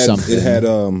 It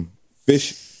had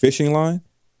fishing line.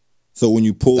 So when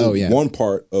you pulled one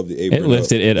part of the apron, It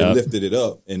lifted it up. lifted it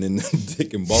up, and then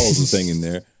dick and balls was hanging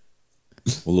there.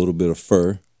 A little bit of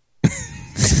fur,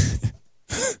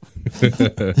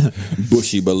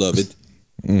 bushy beloved.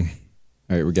 All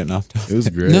right, we're getting off topic. It was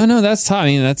great. No, that's I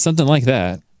mean, that's something like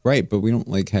that. Right, but we don't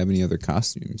have any other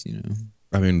costumes,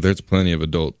 I mean, there's plenty of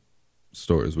adult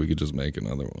stores. We could just make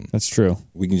another one. That's true.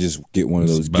 We can just get one of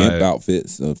those Just buy gimp it.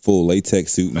 outfits, a full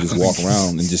latex suit, and just walk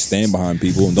around and just stand behind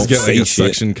people and don't Just get say like a shit.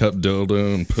 suction cup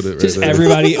dildo and put it right Just there.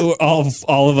 everybody,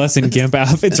 all of us in gimp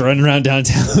outfits running around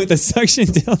downtown with a suction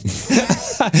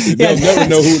dildo. They'll never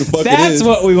know who the fuck it That's is.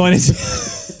 what we wanted to.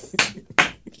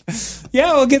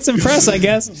 Yeah, we'll get some press, I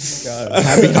guess.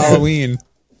 Happy Halloween.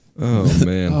 Oh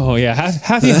man. Oh yeah,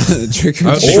 happy. Trick or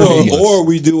I'm treat. sure- Or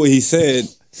we do what he said,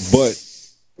 but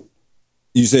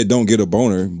you said don't get a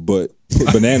boner, but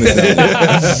put bananas down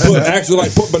there.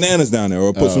 Put bananas down there,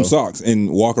 or put some socks and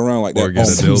walk around like that. Or get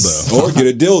a dildo. Or get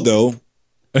a dildo.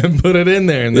 And put it in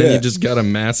there, and then Yeah. you just got a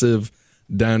massive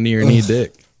down to your knee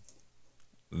dick.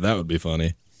 That would be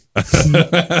funny.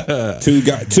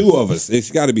 Two of us.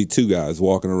 It's got to be two guys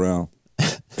walking around,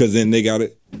 because then they got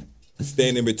it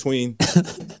stand in between.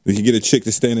 We can get a chick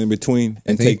to stand in between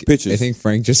and take pictures. I think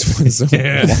Frank just wants to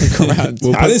walk around.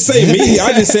 I didn't say me.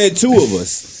 I just said two of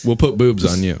us. We'll put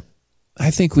boobs on you.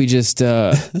 I think we just.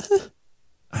 I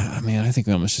think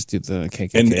we almost just do the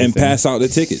KKK And thing. pass out the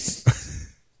tickets.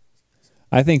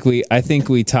 I think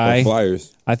we tie Or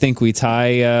flyers. I think we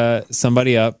tie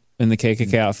somebody up in the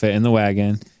KKK outfit in the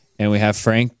wagon, and we have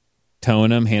Frank towing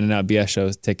them, handing out BS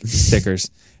shows stickers,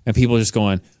 and people just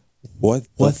going, What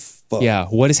the fuck? Yeah,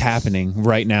 what is happening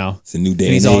right now? It's a new day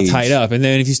And he's and all age. tied up. And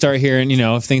then if you start hearing,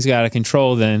 if things get out of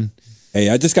control, then Hey,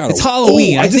 I just got It's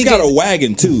Halloween. I I just think got a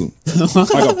wagon too, like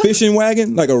a fishing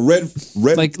wagon, like a red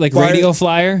like flyer. radio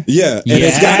flyer. Yeah, and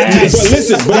Yes. it's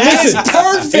got. But listen,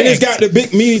 perfect. and it's got the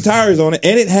big meaty tires on it,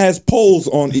 and it has poles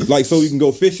on it, like so you can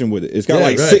go fishing with it. It's got Yeah,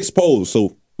 like right. 6 poles,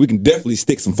 so we can definitely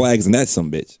stick some flags in that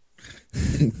some bitch.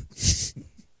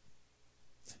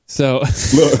 So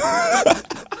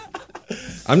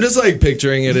I'm just like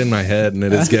picturing it in my head, and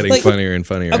it is getting Like, funnier and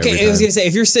funnier. every okay, I was time. gonna say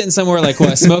if you're sitting somewhere like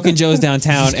Smoking Joe's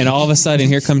downtown, and all of a sudden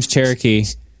here comes Cherokee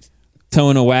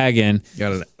towing a wagon.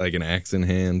 Got an axe in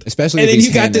hand, especially. And if then he's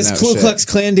you got handing this out Ku shit. Klux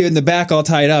Klan dude in the back all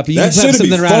tied up. You That put should something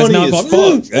be around his funny mouth. as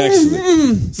going, fuck,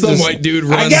 actually. Some Just- white dude I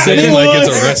runs got in it, like boy.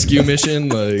 it's a rescue mission.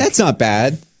 Like That's not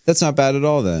bad. That's not bad at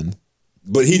all. Then,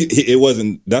 But it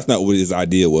wasn't. That's not what his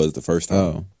idea was the first time.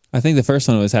 oh, I think the first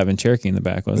one was having Cherokee in the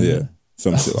back, wasn't Yeah, it?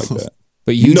 some shit like that.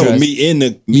 But you know dressed- me in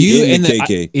the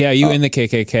KK. in the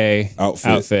KKK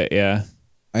outfit. Yeah,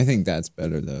 I think that's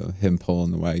better though. Him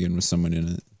pulling the wagon with someone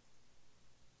in it.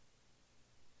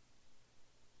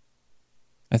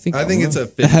 I think it's a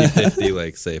 50-50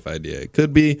 like safe idea.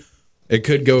 It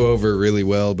could go over really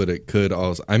well, but it could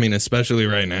also, I mean, especially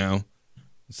right now,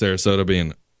 Sarasota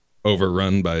being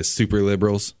overrun by super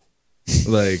liberals.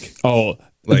 Like,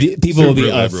 people will be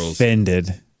super liberals.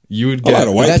 offended. You would A get lot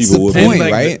of white That's people the would. point,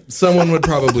 like, right? Someone would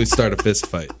probably start a fist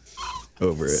fight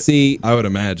over it. See, I would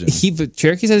imagine. but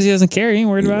Cherokee says he doesn't care. He ain't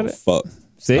worried about it. Fuck.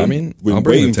 See, I mean, We're I'll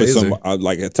bring waiting the for taser. some.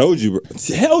 Like I told you, bro.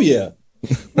 Hell yeah.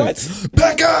 What?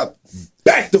 Back up.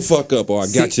 Back the fuck up, or I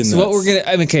got you. So what we're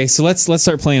gonna okay, so let's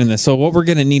start planning this. So what we're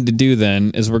gonna need to do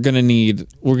then is we're gonna need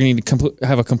to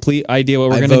have a complete idea what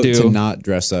we're I gonna vote do. to not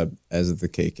dress up as the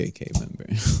KKK member.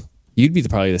 You'd be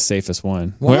probably the safest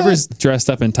one. What? Whoever's dressed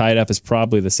up and tied up is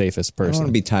probably the safest I don't want person.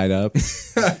 to be tied up.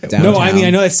 No, I mean I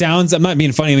know it sounds. I'm not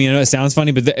being funny. I mean I know it sounds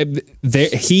funny, but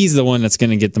he's the one that's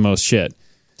gonna get the most shit.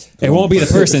 It won't be the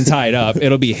person tied up.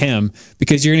 It'll be him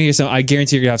because you're gonna hear some. I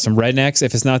guarantee you're gonna have some rednecks.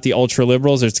 If it's not the ultra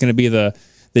liberals, it's gonna be the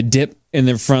dip in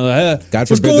the front. God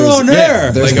What's forbid going there's- on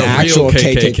there? there's Like an a actual real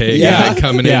KKK guy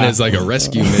coming in Yeah. as like a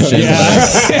rescue mission.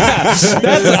 That's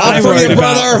what I'm worried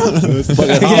about.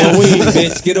 Fucking Halloween,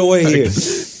 bitch. Get away here.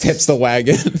 Tips the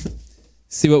wagon.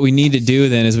 See, what we need to do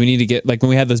then is we need to get, like when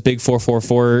we had those big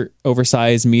 444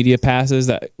 oversized media passes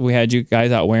that we had you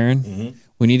guys out wearing,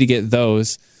 we need to get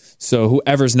those. So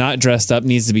whoever's not dressed up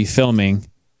needs to be filming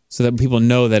so that people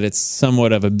know that it's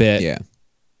somewhat of a bit. Yeah.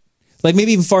 Like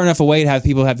maybe even far enough away to have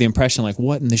people have the impression like,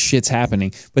 what in the shit's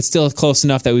happening? But still close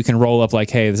enough that we can roll up like,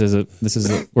 hey, we're filming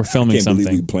Can't believe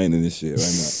something. we planning this shit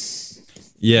right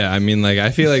Yeah, I mean, like,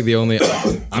 I feel like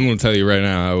I'm going to tell you right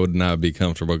now, I would not be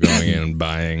comfortable going in and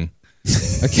buying A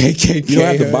KKK. now. You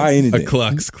don't have to buy anything. a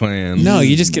Klux Klan. No,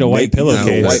 you just get a white Make a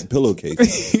pillowcase. white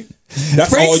pillowcase.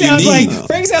 That's Frank all you sounds need.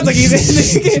 Frank sounds like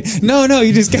he's in. No,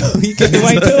 you just go. You get the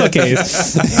white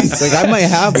pillowcase. It's like I might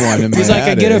have one in my He's like,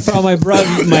 I get it attic. from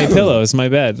my pillows, my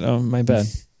bed. Oh, my bed.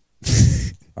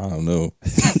 I don't know.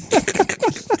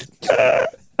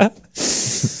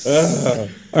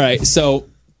 All right, so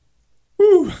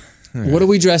what do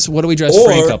we dress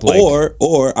Frank up like?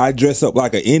 Or I dress up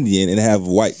like an Indian and have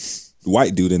white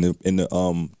dude in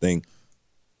the thing.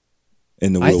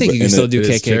 In the I think you can still do it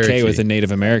is KKK Cherokee. with a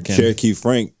Native American. Cherokee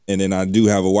Frank, and then I do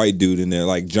have a white dude in there,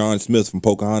 like John Smith from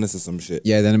Pocahontas or some shit.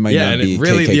 Yeah, then it might Yeah, not and be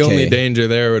really KKK. the only danger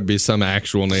there would be some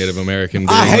actual Native American being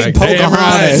I hate like, "Damn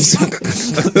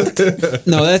Pocahontas.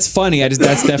 No, that's funny. That's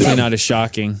definitely not as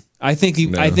shocking. I think you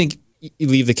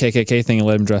leave the KKK thing and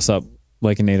let him dress up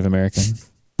like a Native American.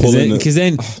 Because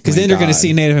then they're going to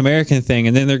see Native American thing,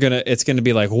 and then it's going to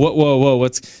be like, whoa,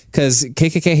 because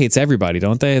KKK hates everybody,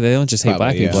 don't they? They don't just hate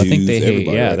black Probably, people. yeah. I think they Jews, hate.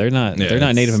 everybody, Yeah, right? they're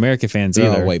not Native American fans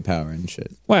They're all either. white power and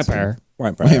shit. White power.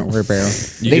 White power. We're barrel.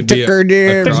 You They could be took her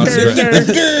there. You could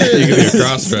be a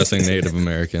cross-dressing Native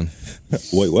American.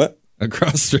 Wait, what? A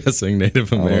cross-dressing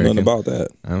Native I don't know American. nothing about that.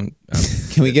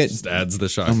 Can we get? Just adds the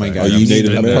shock. Oh my factor. God. Are I'm you just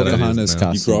Native admitting American? that it Pocahontas is now.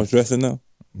 You costume. cross dressing now?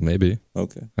 Maybe.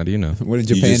 Okay. How do you know? What did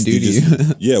Japan do to you?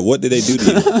 Yeah, what did they do to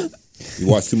you?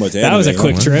 You watch too much anime. That was a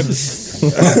quick huh? trip.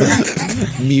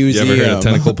 You Museum. ever heard of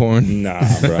tentacle porn? Nah,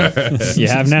 bro. You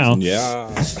have now. Yeah.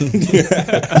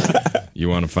 You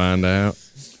want to find out?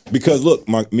 Because look,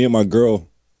 me and my girl,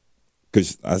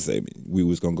 because I say we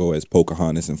was gonna go as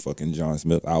Pocahontas and fucking John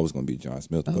Smith. I was gonna be John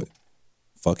Smith, but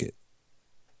fuck it.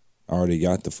 I already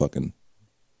got the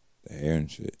hair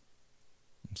and shit.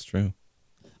 It's true.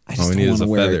 I All just we don't need want is to a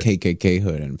wear a feather. KKK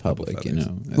hood in public. You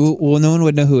know. Well, no one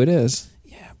would know who it is.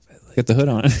 Yeah, but get the hood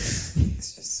on.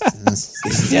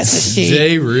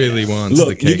 Jay really wants Look,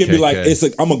 the KKK. you can be like,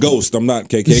 I'm a ghost. I'm not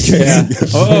KKK.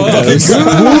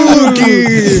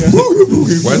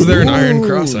 Why is there an iron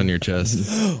cross on your chest?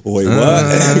 Wait,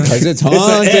 what? Because it's It's an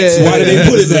haunted. X. Why did they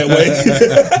put it that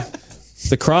way?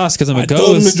 The cross because I'm a I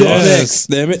told them to ghost. draw an Yes. X.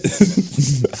 Damn it.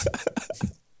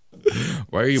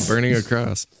 Why are you burning a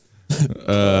cross?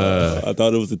 I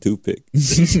thought it was a toothpick.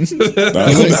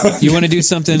 You want to do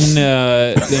something?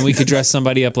 Then we could dress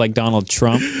somebody up like Donald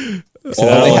Trump. So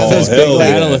they have those big battle They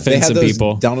have offensive those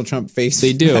people. Donald Trump face.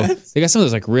 They do. They got some of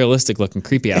those like realistic looking,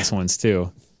 creepy ass ones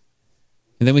too.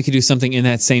 And then we could do something in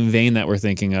that same vein that we're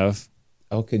thinking of.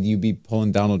 Oh, could you be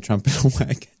pulling Donald Trump in a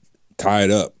wagon? Tie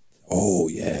it up. Oh,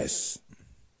 yes.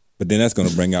 But then that's going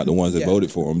to bring out the ones that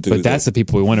voted for him, too. But that's the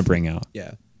people we want to bring out.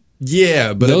 Yeah.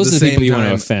 Yeah, but those at the are the same people you want to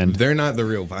time, offend. They're not the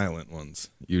real violent ones,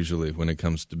 usually, when it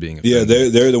comes to being offended. Yeah,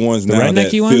 they're the ones The now that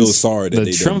rednecky ones? feel sorry that the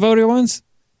they Trump done. voter ones?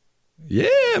 Yeah,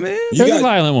 man. They're the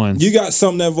violent ones. You got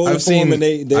some that voted for him, and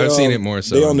I've seen it more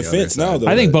so. They on the other fence now, side. though.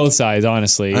 I think both sides,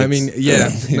 honestly. I mean, yeah.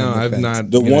 No, I've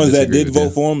not. The gonna ones that disagree did with you.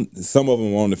 vote for him, some of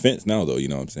them are on the fence now, though. You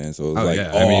know what I'm saying? So it's Oh, like,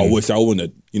 yeah, I wish I wouldn't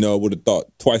have. I would have thought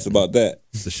twice about that.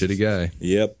 It's a shitty guy.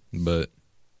 Yep. But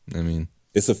I mean,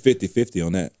 it's a 50-50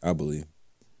 on that, I believe.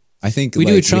 I think we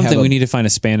do a like, Trump have thing. a- We need to find a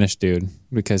Spanish dude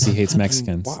because he hates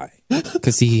Mexicans. Why?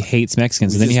 Because he hates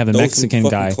Mexicans. And then you Just have the throw Mexican some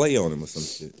guy. fucking clay on him or some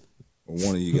shit. Or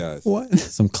one of you guys. What?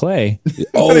 Some clay.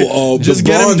 Just the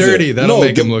get him bronzer. dirty. That'll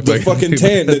make him look the like fucking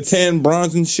the tan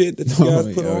bronze and shit that you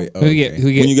guys put on. Who we get?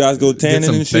 When you guys go tanning Get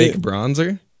some and fake shit.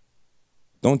 bronzer.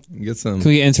 Don't get some. Can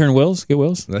we get intern Wills? Get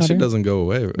Wills? That shit doesn't go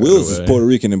away. Right Wills is away. Puerto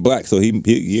Rican and black, so he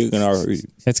can already.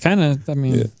 It's kind of. I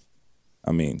mean, Yeah.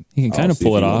 I mean, he can I'll kind of see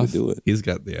pull if it he wanna off. Do it. He's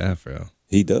got the afro.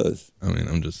 He does. I mean,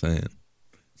 I'm just saying.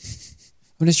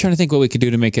 I'm just trying to think what we could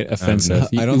do to make it offensive.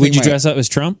 I don't Would think you my- dress up as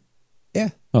Trump? Yeah.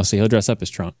 Oh, so he'll dress up as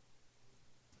Trump.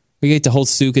 We get to hold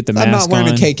Sue, get the I'm mask not wearing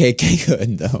on. a KKK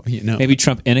hood though. You know. Maybe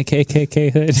Trump in a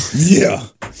KKK hood. Yeah.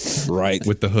 Right.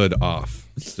 With the hood off.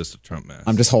 It's just a Trump mask.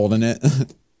 I'm just holding it.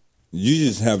 You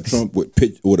just have Trump with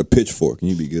a pitchfork and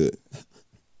you be good.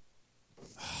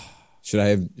 Should I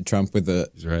have Trump with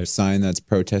a sign that's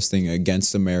protesting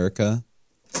against America?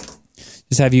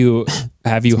 Just have you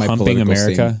my humping political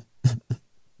America.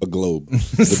 A globe.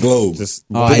 The globe.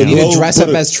 I need to dress up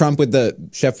as Trump with the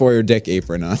Chef Warrior Dick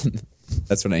apron on.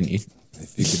 That's what I need.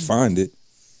 If you can find it,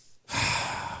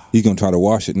 he's gonna try to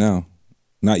wash it now.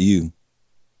 Not you.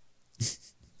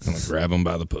 I'm gonna grab him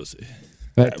by the pussy.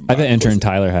 I bet intern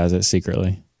Tyler has it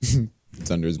secretly. It's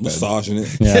under his bed. Massaging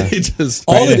it. Yeah. He just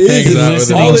All it hangs out is,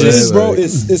 with all it all is, day, bro, like-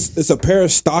 it's a pair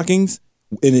of stockings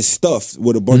and it's stuffed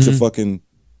with a bunch of fucking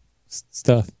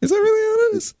stuff. Is that really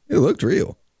honest? It looked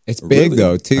real. It's big Really?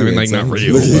 though too. I mean, like It's not a-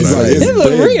 real. He's but like, I- it's It look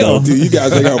big, real. though, dude. You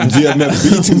guys think I'm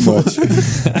GMFB too much.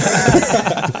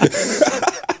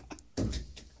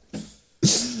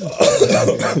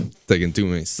 Taking too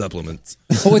many supplements.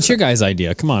 Well, what's your guys'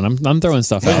 idea? Come on, I'm throwing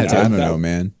stuff out I there. don't know,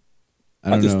 man.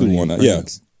 I just know threw any one out. Yeah.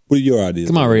 pranks. What are your ideas?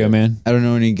 Come on, Rio man. I don't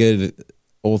know any good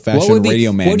old What fashioned would be?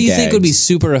 Radio Man. What do you think would be gags.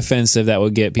 super offensive that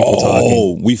would get people talking?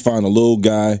 Oh, we find a little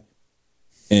guy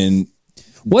and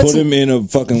What's- put him in a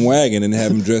fucking wagon and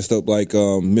have him dressed up like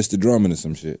Mr. Drummond or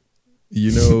some shit.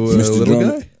 You know, a Mr. little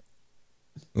Drummond. guy.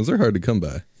 Those are hard to come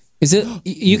by. Is it?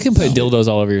 You can put dildos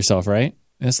all over yourself, right?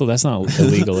 That's not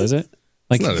illegal, is it?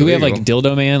 Like, not could we have like illegal.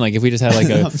 dildo man? Like, if we just had like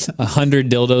 100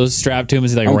 dildos strapped to him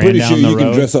as he like I'm ran pretty down sure the you road.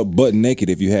 can dress up butt naked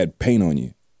if you had paint on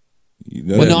you.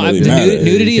 Well, no, Really the matter.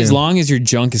 nudity You as can- long as your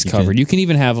junk is covered. You can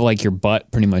even have like your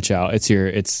butt pretty much out. It's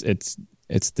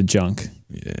the junk.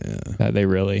 Yeah. That they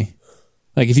really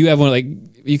like. If you have one, like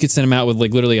you could send them out with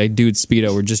like literally a dude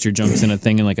speedo where just your junk's in a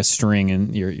thing and like a string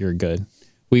and you're good.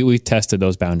 We tested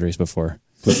those boundaries before.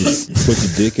 Put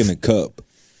your dick in a cup.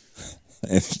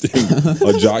 And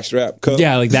a jockstrap cup.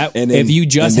 Yeah, like that. And If you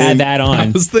just and had then- that I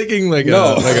on, was thinking like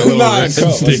No, a little not a red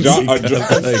cup, a Dixie jo- a cup. jo-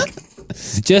 Like,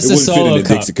 just it a wouldn't fit solo in a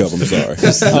cup. Dixie cup. I'm sorry.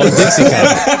 Oh, Dixie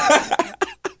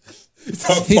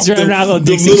cup. He's driving around with a the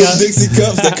Dixie little cup. Dixie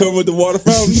cups that come with the water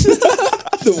fountain.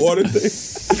 The water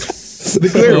thing. the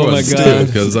clear Oh my ones God. too,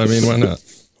 because I mean, why not?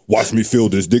 Watch me fill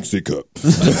this Dixie cup.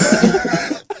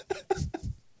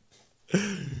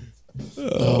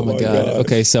 Oh my god.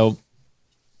 Okay, so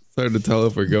It's hard to tell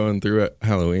if we're going through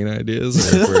Halloween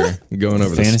ideas or if we're going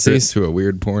over the Fantasies? script to a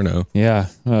weird porno. yeah,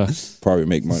 Probably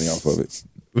make money off of it.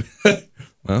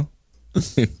 Well,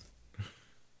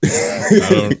 I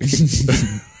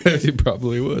don't. You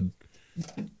probably would.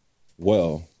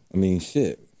 Well, I mean,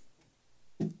 shit.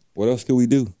 What else could we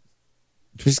do?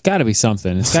 there's got to be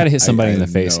something. It's got to hit somebody I in the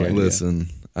have face no here. idea. Listen,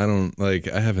 I don't like.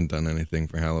 I haven't done anything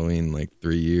for Halloween in like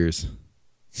 3 years.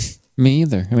 Me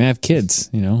either. I mean, I have kids.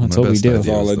 You know, that's My what we best do.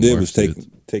 idea All I the did was morph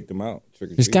take them out.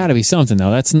 Trick or There's treat. got to be something though.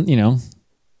 That's I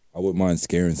wouldn't mind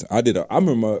scaring. I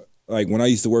remember like when I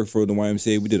used to work for the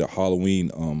YMCA, we did a Halloween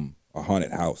a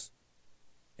haunted house,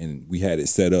 and we had it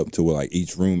set up to where like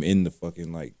each room in the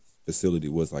fucking like facility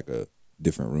was like a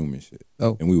different room and shit.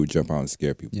 Oh. And we would jump out and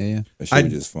scare people. Yeah, yeah. That shit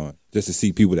was just fun, just to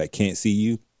see people that can't see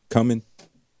you coming.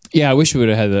 Yeah, I wish we would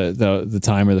have had the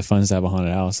time or the funds to have a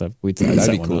haunted house. We'd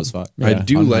That'd be cool as fuck. I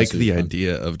do Haunted like house would the be fun.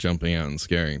 idea of jumping out and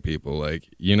scaring people. Like,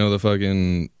 you know, the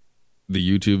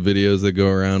YouTube videos that go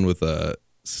around with a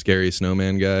scary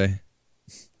snowman guy.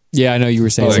 Yeah, I know you were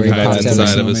saying Like something hides about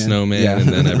inside that. of a snowman, Yeah. and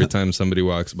then every time somebody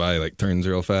walks by, like turns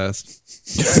real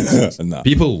fast. Nah.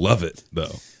 People love it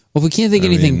though. Well, if we can't think I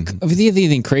anything, mean- if we can't think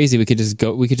anything crazy, we could just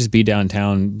go. We could just be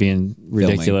downtown being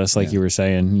ridiculous, like yeah. you were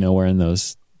saying. You know, wearing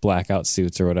those blackout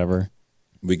suits or whatever.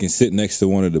 We can sit next to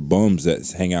one of the bums that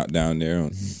hang out down there,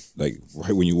 like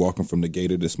right when you're walking from the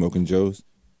gate of the Smoking Joe's,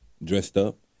 dressed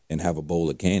up, and have a bowl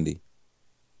of candy.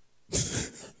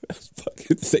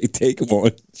 Fucking say take them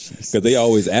on, because they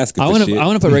always ask for shit. I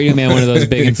want to put Radio Man one of those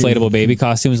big inflatable baby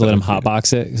costumes. And let him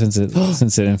hotbox it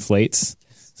since it inflates.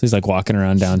 So he's like walking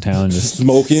around downtown, just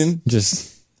smoking.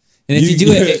 And if you do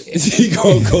it, you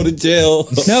gonna go to jail.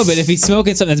 No, but if he's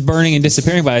smoking something that's burning and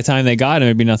disappearing by the time they got him,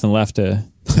 there'd be nothing left to.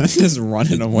 Just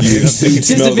running away. It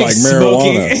smells like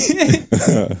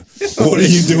marijuana. What are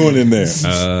you doing in there?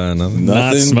 Nothing.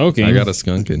 Not smoking. I got a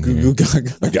skunk in here.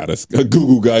 I got a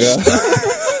goo goo gaga.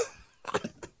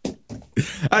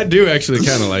 I do actually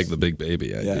kind of like the big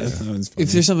baby idea.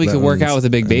 If there's something we could work out with a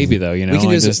big baby, though, you know, we can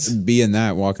like just be in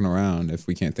that walking around if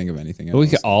we can't think of anything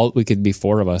else. we could be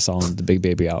four of us all in the big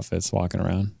baby outfits walking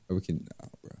around. Or we can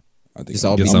I think just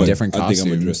all be in different I think I'm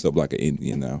costumes. gonna dress up like an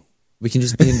Indian now. We can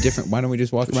just be in different. Why don't we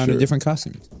just walk For around in sure. different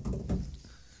costumes?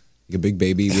 Like a big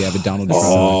baby. We have a Donald Trump.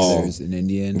 Oh. There's an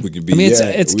Indian. We could be. I mean,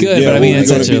 it's good, but I mean, it's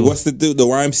gonna such be, a- what's the dude? The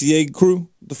YMCA crew?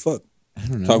 The fuck? I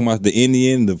don't know. Talking about the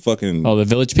Indian, the fucking. Oh, the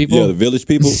village people. Yeah, the village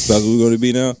people. That's what we're going to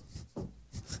be now.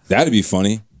 That'd be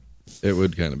funny, It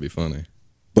would kind of be funny.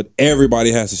 but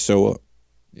everybody has to show up.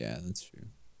 Yeah, that's true.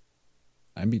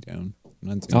 I'd be down.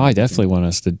 Oh, I definitely want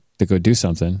us to go do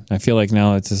something. I feel like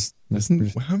now it's just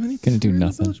How many? gonna do are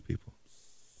nothing. those people?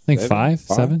 I think 7?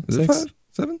 7, Is it 6, 5,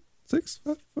 7, 6,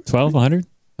 5, 4? 12, 100,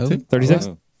 Oh, 36.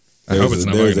 I hope it's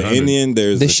not There's like an 100. Indian.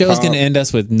 There's This a show's cop. going to end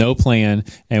us with no plan,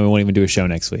 and we won't even do a show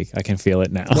next week. I can feel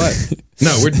it now. What?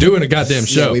 No, we're doing a goddamn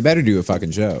show. Yeah, we better do a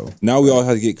fucking show. Now we all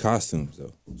have to get costumes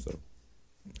though. So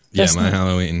Yeah, That's my not-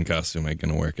 Halloween costume ain't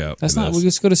gonna work out. That's for not. this. We'll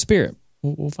just go to Spirit.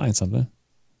 We'll find something.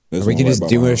 there's Or we one can right just by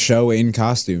do my a house. show in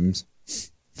costumes.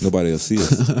 Nobody will see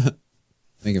us.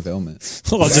 Make a film it.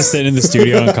 I'll just sit in the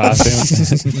studio in costume.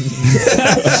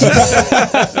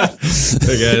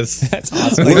 Hey guys, That's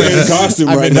awesome. We're in costume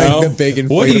I'm right in like now. the big inflatable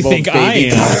What do you think I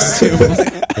baby am?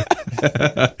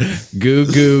 costume. goo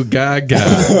goo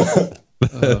gaga.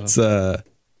 That's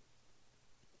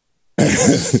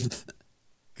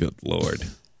Good lord.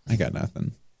 I got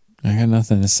nothing. I got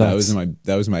nothing. This sucks.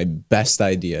 That was my best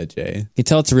idea, Jay. You can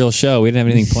tell it's a real show. We didn't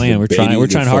have anything planned. We're Baby,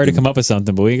 trying the hard to fucking- come up with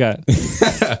something, but we don't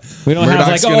have Murdoch's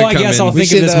like, gonna I come guess in. I'll We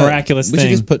think of this miraculous We should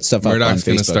thing. just put stuff up on Murdoch's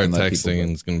gonna Facebook start and let texting people-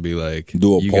 and it's gonna be like,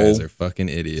 Do a you guys poll. are fucking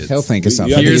idiots. He'll think of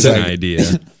something. Yeah, Here's an like-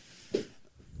 idea.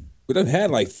 We done had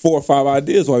like 4 or 5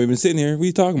 ideas while we've been sitting here. What are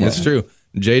you talking about? It's true.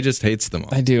 Jay just hates them all.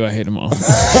 I do. I hate them all.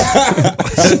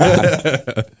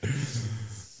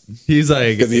 He's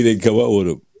like, Because he didn't come up with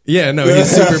them. yeah, no, he's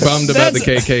super bummed about the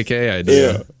KKK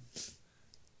idea. Yeah.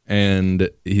 And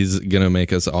he's gonna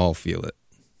make us all feel it.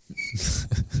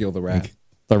 Feel the wrath.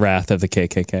 The wrath of the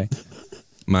KKK.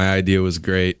 My idea was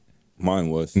great. Mine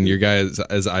was. And your guys'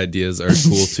 ideas are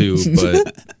cool too,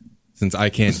 but since I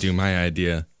can't do my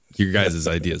idea, your guys'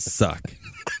 ideas suck.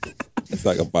 It's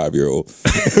like a 5-year-old.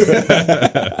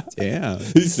 Yeah.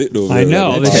 He's sitting over I there know.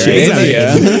 like, The "Oh, shades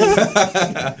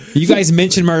yeah." You guys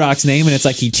mentioned Murdoch's name, and it's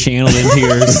like he channeled into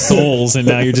your souls, and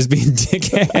now you're just being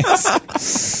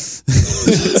dickheads.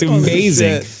 It's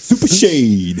amazing. Super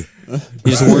shade. He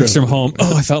just works from home.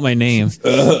 Oh, I felt my name.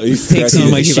 He's Takes some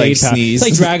of my He, shade like, power. sneezed.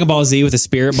 It's like Dragon Ball Z with a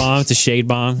spirit bomb. It's a shade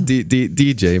bomb.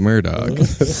 DJ Murdoch.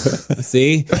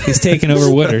 See? He's taking over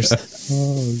Wooders.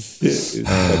 Oh, shit. It's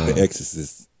like The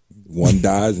Exorcist. One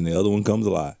dies and the other one comes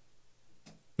alive.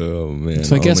 Oh man!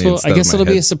 So I guess Only I instead guess of it'll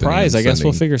my be a head spinning surprise. and I guess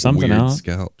we'll sending figure something weird out.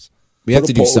 Scalps. We have Put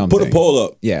to a do poll- something. Put a poll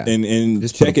up. Yeah. And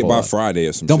Just put check a it poll by up. Friday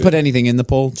or some Don't shit. put anything in the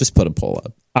poll. Just put a poll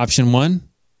up. Option 1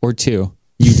 or 2.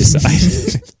 You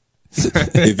decide.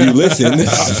 If you listen,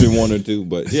 option 1 or 2.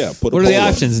 But yeah, put a What are the poll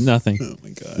up. options? Nothing. Oh my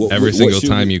god. Every single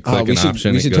time you click we an should,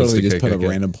 option, we it should goes totally to just put a KKK.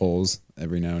 random polls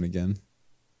every now and again.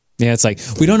 Yeah, it's like,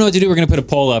 we don't know what to do. We're going to put a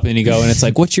poll up, and you go, and it's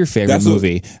like, what's your favorite That's what-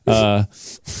 movie?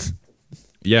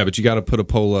 Yeah, but you got to put a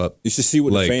poll up. You should see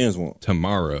what like, the fans want.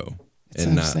 tomorrow That's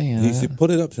and what I'm not saying. You should put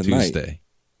it up tonight. Tuesday.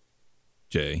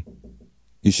 Jay,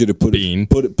 You should have put Bean.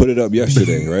 it up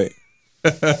yesterday, right?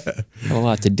 Got a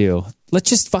lot to do. Let's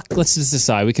just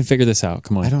decide. We can figure this out.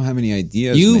 Come on. I don't have any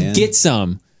ideas. You man. get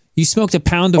some. You smoked a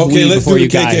pound of Okay, weed let's before do you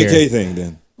the got KKK here. thing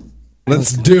then.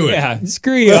 Let's do it. Yeah,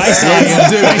 screw you. I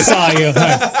saw you. Look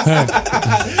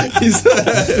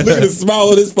at the smile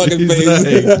on his fucking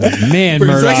face. Man, For a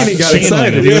Murdoch. second he got shame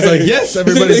excited. on He you. was like, yes,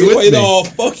 everybody's with me. Oh,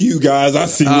 fuck you guys. I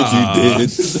see what you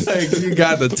did. Like, you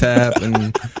got the tap,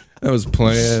 and that was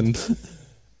planned.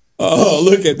 Oh,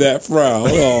 look at that frown.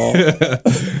 Oh.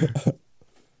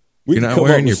 You're not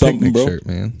wearing your picnic shirt,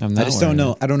 man. I'm I not just don't wearing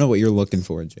know. I don't know what you're looking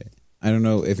for, Jay. I don't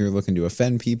know if you're looking to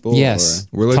offend people. Yes.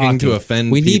 We're looking to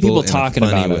offend We need people in a talking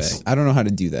funny about way. us. Or I don't know how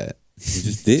to do that. You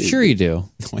just did. Sure you do.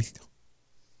 No, I don't.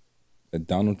 That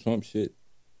Donald Trump shit.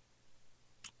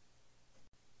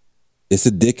 It's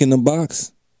a dick in a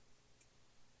box.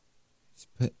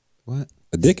 But what?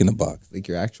 A dick in a box. Like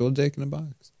your actual dick in a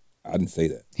box? I didn't say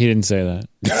that. He didn't say that.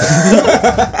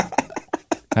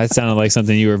 That sounded like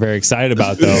something you were very excited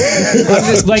about, though.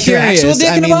 I'm just Like your curious. actual dick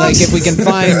I in a mean, box? like if we can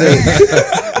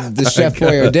find the Chef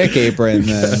Boyer dick apron,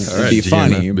 then it'd be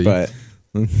funny. GMFB. But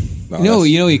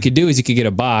You know what you could do is you could get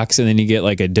a box and then you get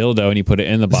like a dildo and you put it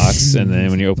in the box and then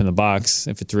when you open the box,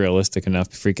 if it's realistic enough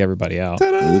to freak everybody out.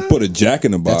 We'll put a jack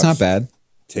in the box. that's not bad.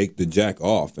 Take the jack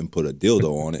off and put a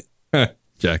dildo on it.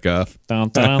 Jack off. Dun,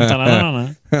 dun, dun,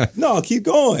 dun, dun. No, keep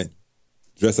going.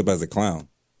 Dress up as a clown.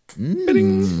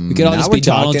 We could all Now just we're be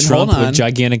Donald talking. Trump Hold on. with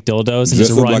gigantic dildos and Dress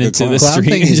just up run like a into clown. the Clown street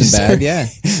thing and isn't just bad, start yeah.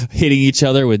 hitting each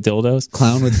other with dildos.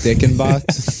 Clown with dick in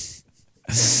box.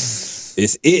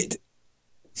 It's it.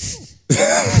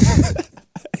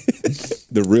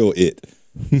 The real it.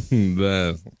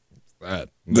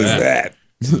 That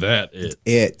it.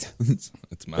 It.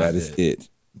 It's my That is it.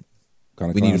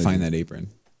 Kind of We need to clown find is that apron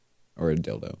or a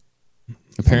dildo.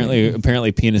 Apparently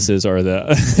penises are the.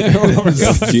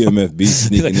 GMFB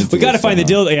sneaking into we got to us find the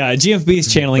somehow. dildo. Yeah, GMFB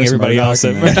is channeling Chris everybody Murdoch, else.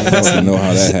 man. I don't know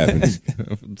how that happened.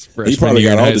 It's He freshman probably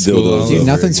year got in all high the school dildos. all Dude, over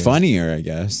nothing's again. funnier, I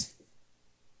guess.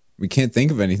 We can't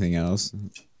think of anything else.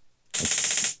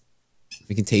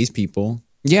 We can tase people.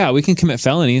 Yeah, we can commit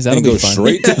felonies. That'll And be go fun.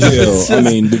 straight to jail. I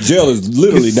mean, the jail is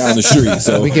literally down the street.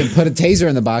 So We can put a taser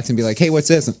in the box and be like, hey, what's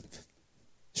this?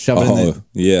 Shove it in oh,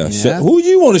 yeah. Yeah. Who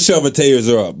you want to shove a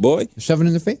taser up, boy? Shove it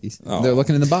in their face. Oh. They're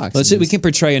looking in the box. We can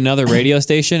portray another radio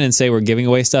station and say we're giving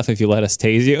away stuff if you let us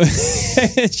tase you.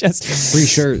 It's just free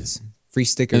shirts, free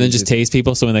stickers. and then just tase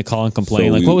people. So when they call and complain,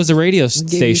 So like, we- "What was the radio gave you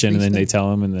station?" free and then they stuff.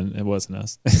 tell them, and then it wasn't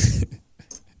us.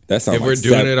 That sounds If like we're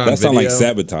doing it on that sounds like video-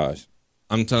 sabotage.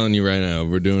 I'm telling you right now,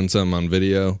 we're doing something on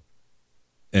video,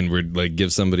 and we're like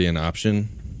give somebody an option.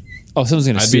 Oh, someone's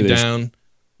gonna I'd sue be this. down.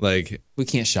 Like We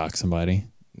can't shock somebody.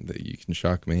 that you can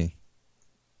shock me.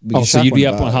 We Oh, can so shock you'd be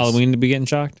one up of on us. Halloween to be getting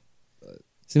shocked?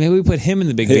 So maybe we put him in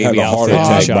the big He'd have baby a heart outfit. and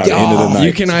attack shock by the him. end of the night.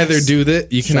 You can either do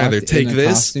that. You can Shocked either in take a this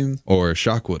costume? or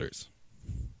shock Wooders.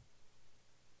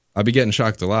 I'd be getting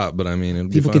shocked a lot, but I mean, it'd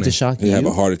be People funny. get to shock He'd you. have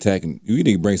a heart attack, and you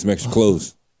need to bring some extra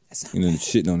clothes. You know,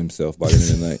 shitting on himself by the end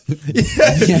of the night.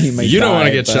 Yeah, he might You don't want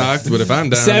to die, get but- shocked, but if I'm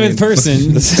down, Seventh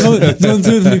person. Don't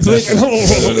do me, please.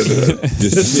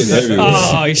 Just shit everywhere.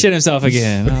 Oh, he shit himself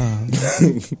again. Oh.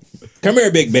 Come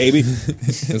here, big baby.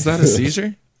 Is that a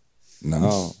seizure?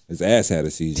 No, his ass had a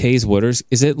seizure. Tase Wooders.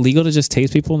 Is it legal to just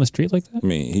tase people in the street like that? I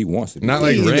mean, he wants it. Not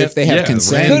like If they have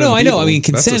consent. No, I know. I mean, That's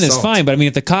consent is assault. fine, but I mean,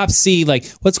 if the cops see, like,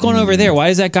 what's going over there? Why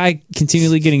is that guy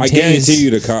continually getting I tased? guarantee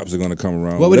you, the cops are going to come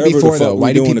around. What would it be Whatever the for, fuck though? we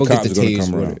Why do doing, people the get cops to are gonna tase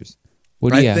come around. Wooders?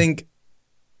 What do you I think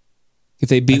if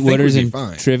they beat I think Wooders we'd be in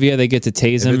fine. trivia, they get to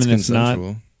tase if him, it's and it's not.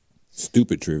 consensual.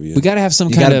 Stupid trivia. We got to have some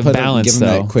You kind gotta of put balance, give them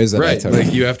though. that quiz that I Right, took.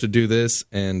 like you have to do this,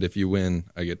 and if you win,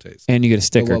 I get tased. And you get a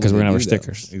sticker But what because would we're going to they have our do,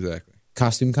 though? stickers. Exactly.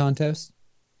 Costume contest.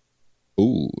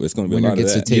 Ooh, it's going to be Winner a lot of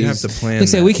gets that. to You have tase. to plan. Like I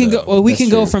say, that, we can go. though. Well, we That's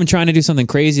can go true. from trying to do something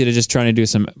crazy to just trying to do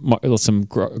some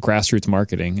grassroots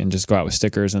marketing and just go out with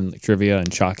stickers and trivia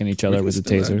and shocking each We other can with the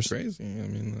still act tasers. Crazy. I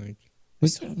mean,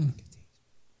 like,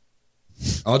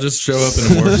 I'll just show up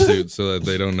in a morph suit so that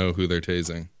they don't know who they're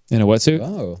tasing. In a wetsuit?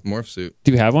 Oh, Morph suit.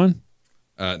 Do you have one?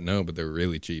 No, but they're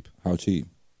really cheap. How cheap?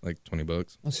 Like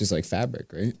 $20. that's just like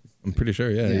fabric, right? I'm pretty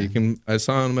sure. Yeah, Yeah. you can. I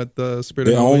saw them at the Spirit.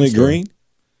 They're of Halloween only store. green?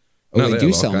 Oh, No, they they do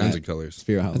have all sell kinds that. of colors.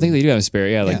 Spirit I think they do have a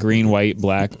spirit. Yeah, like Yeah. green, white,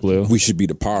 black, blue. We should be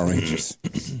the Power Rangers.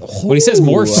 When he says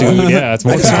morph suit, yeah, it's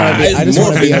morph suit. I just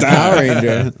want to be a Morphin' Power time.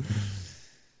 Ranger.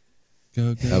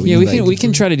 Go, go. Oh, Yeah, we like-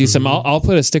 can try to do some. I'll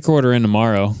put a sticker order in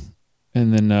tomorrow,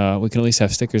 and then we can at least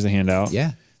have stickers to hand out.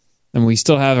 Yeah, And we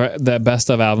still have that best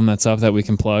of album that's up that we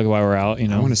can plug while we're out. You I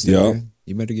know, want to sticker. Yeah.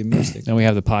 You better give me a sticker. and we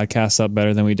have the podcast up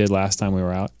better than we did last time we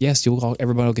were out. Yes,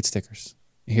 everybody will get stickers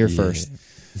here first.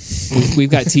 We've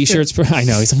got T-shirts. I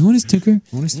know he's like, I want a sticker.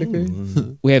 I want a sticker.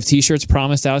 We have T-shirts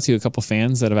promised out to a couple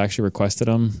fans that have actually requested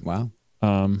them. Wow,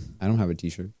 Um, I don't have a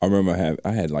T-shirt. I remember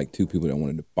I had like two people that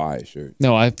wanted to buy a shirt.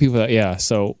 no, I have people that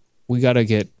so we gotta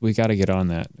get on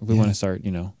that. If we want to start,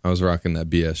 I was rocking that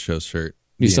BS show shirt.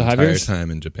 You still have yours? Time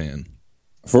in Japan.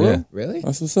 For Yeah. real? Really?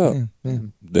 That's what's up. Yeah.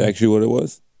 They ask you what it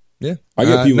was? Yeah. I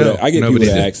get people no, that I get nobody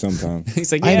people that did. ask sometimes.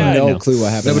 He's like, I yeah, have no know. clue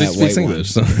what happened Nobody to that speaks white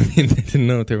English, one. so I mean, they didn't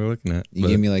know what they were looking at. You but-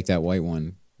 gave me like that white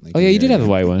one. Like, Oh yeah, you did have the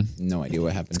white one. No idea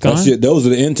what happened. It's gone? That shit, those are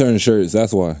the intern shirts.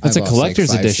 That's why. That's a lost, collector's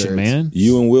like, 5 edition, shirts. man.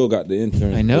 You and Will got the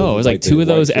intern. I know. It was like the 2 of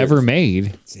those white ever shirts.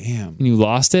 made. Damn. And you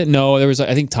lost it? No, there was.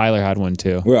 I think Tyler had one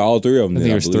too. Well, all 3 of them. I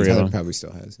think there's 3 of Tyler them. probably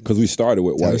still has it. Because we started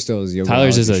with Tyler white. still has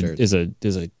Tyler's is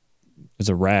shirt.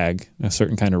 a rag, a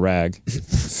certain kind of rag.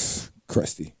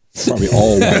 Crusty. Probably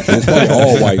all white. It's probably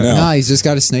all white now. Nah, he's just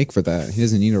got a snake for that. He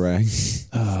doesn't need a rag.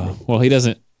 Well, he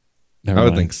doesn't. Never I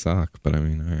would mind. think sock, but I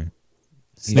mean, all right.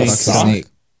 Snake. Fuck Sock. snake.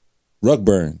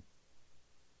 Ruckburn.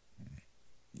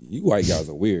 You white guys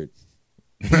are weird.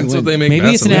 That's what they make. Maybe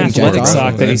it's an Vaseline for, athletic bro.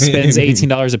 sock that he spends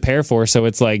 $18 a pair for, so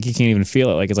it's like you can't even feel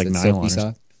it. Like it's like Is it nylon. silky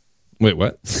or sock? Wait,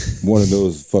 what? One of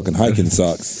those fucking hiking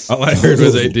socks. All I heard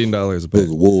was $18 a pair. Those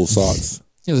wool socks.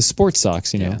 Yeah, the sports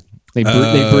socks, you know. They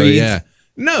Oh, breathe. Yeah.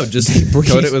 No, just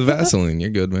coat it with Vaseline. You're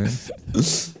good, man.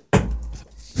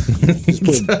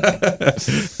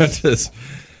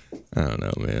 I don't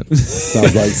know, man.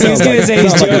 Sounds like He's gonna say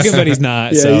he's joking, but he's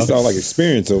not. Yeah, so. you sound like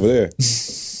experience over there.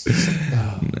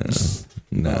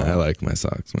 No, I like my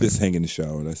socks, man. Just hang in the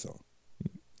shower. That's all.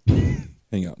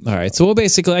 Hang out. All right, so we'll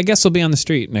basically, I guess we'll be on the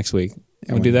street next week.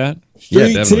 Can we do that? Yeah,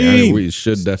 Street definitely. I team. mean, we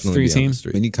should definitely Street be on team. the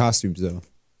street. We need costumes though.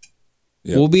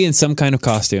 Yep. We'll be in some kind of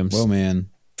costumes, Well, man.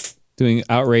 doing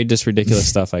outrageous, ridiculous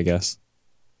stuff. I guess.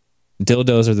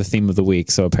 Dildos are the theme of the week,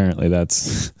 so apparently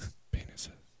that's.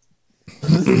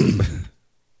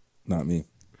 Not me.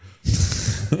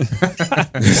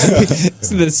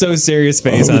 the so serious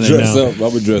face I'm on gonna it dress now. up. I'm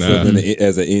gonna dress up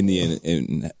as an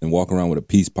Indian and walk around with a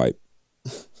peace pipe,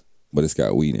 but it's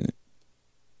got weed in it.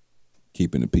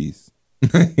 Keeping the peace.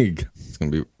 It's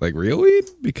gonna be like real weed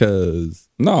because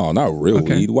No, not real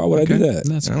Okay. weed. Why would I do Okay. that?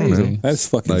 That's I don't crazy. know. That's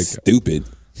fucking Like- stupid.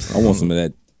 I want some of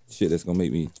that shit that's gonna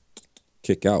make me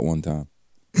kick out one time.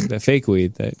 That fake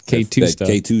weed, that K2 that stuff.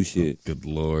 K2 shit. good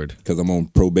lord. Because I'm on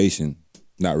probation.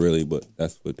 Not really, but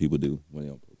that's what people do when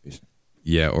they're on probation.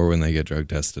 Yeah, or when they get drug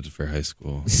tested for high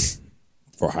school.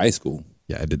 For high school.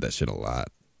 Yeah, I did that shit a lot.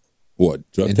 What?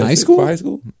 Drug In tested high school? For high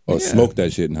school? Or Yeah. smoke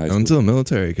that shit in high I school? went to a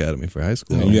military academy for high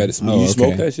school. And you had to Oh, you smoke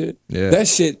okay. that shit? Yeah. That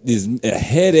shit is a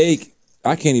headache.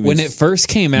 I can't even. When it first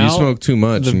came out, You smoke too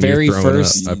much. the and you're very throwing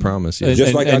first- up, I promise you.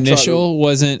 Just like I tried initial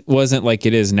wasn't like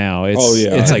it is now. It's, Oh,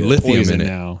 yeah. it's It like had lithium poison in it.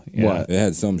 now. Yeah. What? It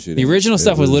had some shit. The in it. original It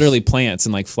stuff was literally plants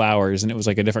and like flowers, and it was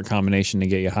like a different combination to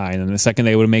get you high. And then the second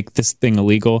they would make this thing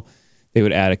illegal, they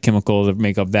would add a chemical to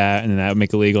make up that, and then that would make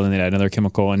it illegal, and then they'd add another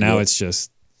chemical, and now Yeah. it's just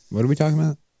What are we talking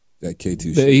about? that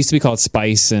K2 it shit. used to be called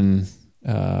spice and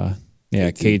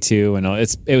K2 and all.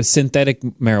 It was synthetic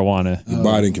marijuana. You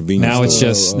buy it in convenience Now it's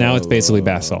stores. just now it's basically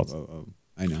bath salts.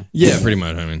 I know. Yeah, pretty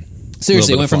much. I mean,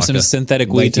 Seriously, it little went bit from of some flocka. synthetic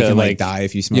Like, weed you to can, like die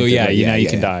if you smoke. yeah, it, now you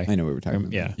can die. I know what we're talking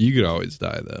about. Yeah. You could always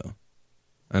die though.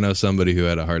 I know somebody who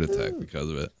had a heart attack because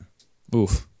of it.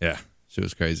 Oof. Yeah, shit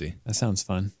was crazy. That sounds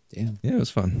fun. Damn. Yeah, it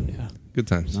was fun. Yeah. Good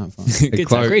times. Not fun. Good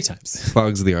time, great times.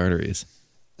 Clogs the arteries.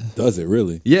 Does it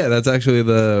really? Yeah, that's actually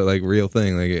the like real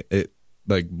thing. Like it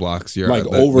like blocks your Like the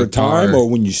over tar time or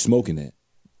when you're smoking it?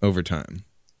 over time.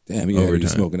 Damn, you gotta Over be time.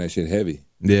 smoking that shit heavy.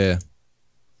 Yeah.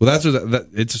 Well, that's what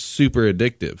it's super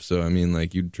addictive. So I mean,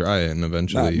 like you try it and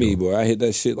eventually. Not me, you'll- boy. I hit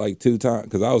that shit like 2 times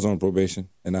because I was on probation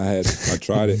and I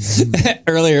tried it.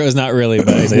 Earlier, it was not really,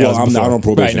 but Well, I'm not on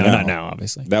probation Right, no, now. not now,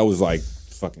 obviously. That was like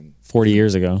fucking 40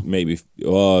 years ago, maybe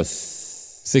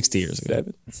 60 years ago.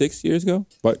 6 years ago,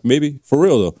 but maybe for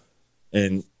real though.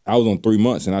 And I was on 3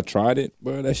 months and I tried it,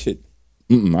 bro. That shit,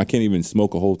 I can't even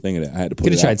smoke a whole thing of that. I had to put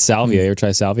Could it have tried out. salvia. You ever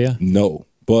try salvia? No,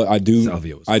 but I do.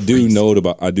 Salvia was I do know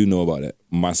about it.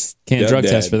 My Can't drug stepdad-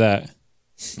 test for that.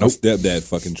 My stepdad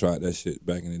fucking tried that shit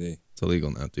back in the day. It's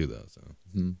illegal now too, though. So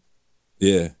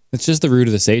Yeah, It's just the root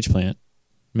of the sage plant.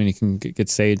 I mean, you can get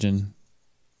sage, and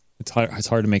it's hard. It's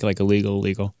hard to make it like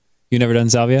illegal. You never done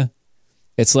salvia?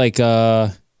 It's like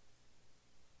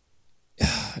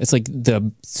it's like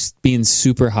the being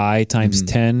super high times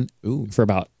 10 for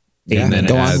about 8 Yeah.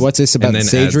 minutes. Go on. What's this about and the then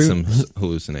sage add root? some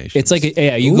hallucinations. It's like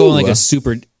you Ooh. go in like a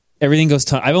super. Everything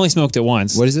goes. I've only smoked it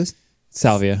once. What is this?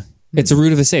 Salvia. It's a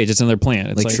root of a sage. It's another plant.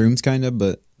 It's Like shrooms, kind of,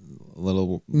 but a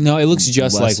little. No, it looks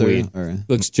just lesser, like weed. or-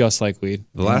 Looks just like weed.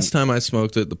 the last time I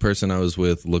smoked it, the person I was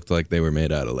with looked like they were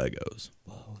made out of Legos.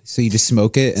 So you just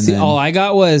smoke it and See, then. all I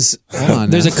got was Hold on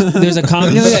there's now. a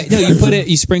no, you put it,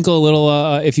 you sprinkle a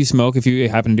little if you smoke, if you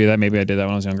happen to do that, maybe I did that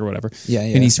when I was younger, whatever. Yeah,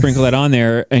 yeah. And you sprinkle that on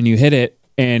there and you hit it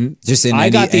And Just in I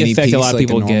got the any effect piece, a lot of like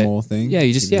people a get. normal thing? Yeah,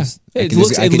 you just I It could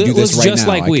looks right just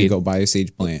now. like I weed. could go buy a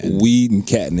sage plant. Weed and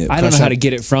catnip. I don't know how to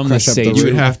get it from the crush up the sage. You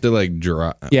would root. have to like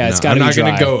dry. Yeah, it's No, gotta I'm be not gonna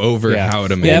dry. go over Yeah. how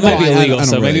to make. Yeah, it might be No, I illegal, don't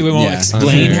so maybe we really- won't yeah.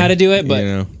 explain how to do it. But You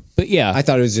know. but yeah, I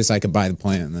thought it was just I could buy the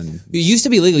plant and then it used to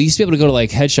be legal. You used to be able to go to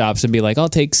like head shops and be like, "I'll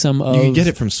take some of You can get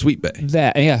it from Sweet Bay.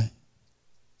 that." Yeah.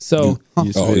 So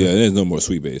Oh yeah, there's no more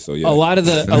Sweet Bay. So yeah, a lot of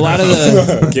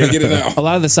the can't get it out. a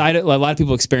lot of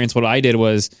people experience what I did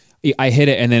was I hit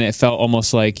it and then it felt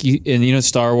almost like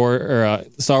Star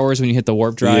Wars when you hit the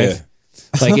warp drive,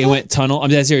 like it went tunnel. I'm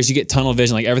dead serious. You get tunnel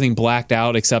vision, like everything blacked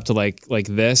out except to like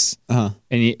this, and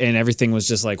everything was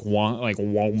just like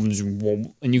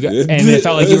and you got and it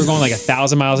felt like you were going like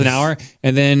 1,000 miles an hour,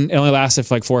 and then it only lasted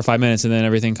for like 4 or 5 minutes, and then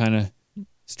everything kind of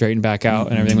straightened back out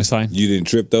and everything was fine. You didn't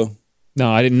trip though? No,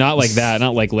 I did not like that.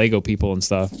 Not like Lego people and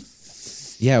stuff.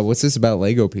 yeah. What's this about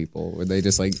Lego people? Were they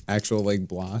just like actual like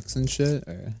blocks and shit?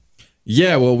 Or?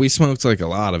 Yeah, well, we smoked like a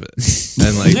lot of it,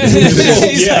 and like I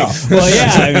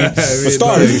mean, For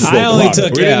starters, I only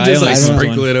took we didn't just like I only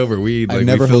sprinkle it over weed. Like I've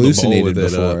never we filled a bowl hallucinated with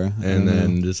it before. up, and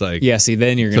then just like Yeah, see,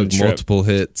 then you're gonna took trip. multiple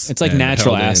hits. It's like and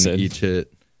natural held in acid. each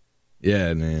hit.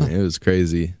 Yeah, man, it was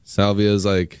crazy. Salvia's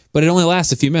like But it only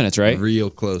lasts a few minutes, right? real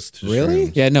close to Really?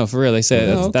 shrooms. Yeah, no, for real. They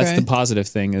say Oh, that's okay. the positive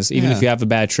thing is even Yeah. if you have a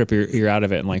bad trip, you're out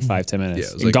of it in like 5-10 minutes. Yeah,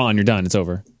 it was you're like- gone. You're done. It's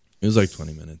over. It was like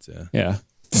 20 minutes. Yeah, Yeah.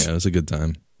 yeah, it was a good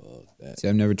time. See,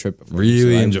 I've never tripped before. Really so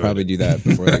I would enjoyed probably it. do that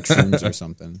before like shrooms or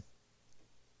something.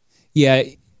 Yeah.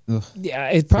 Ugh.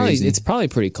 Yeah. Crazy. It's probably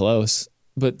pretty close.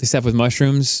 But except with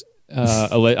mushrooms,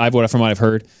 from what I've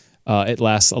heard, it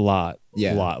lasts a lot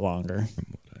longer.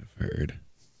 I've heard.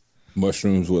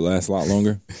 Mushrooms would last a lot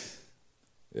longer.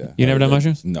 Yeah. You never done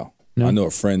mushrooms? No. No? I know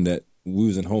a friend that we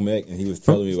was in home ec and he was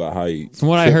telling me about how he. From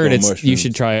what I tripped heard, on you mushrooms.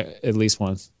 should try it at least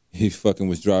once. He fucking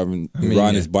was riding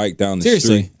yeah. his bike down the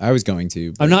Seriously. street. I was going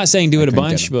to. but I'm not saying do I it a couldn't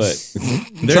bunch, get 'em.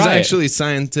 but There's try it. actually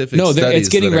scientific. No, studies it's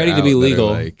getting that are ready to be out that are legal.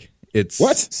 Like, it's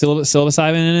What?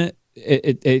 psilocybin in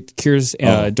it. It cures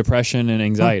depression and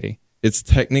anxiety. It's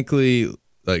technically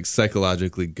like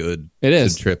psychologically good. It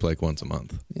is. to trip like once a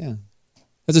month. Yeah.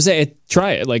 As I say,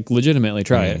 try it. Like legitimately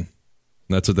try it.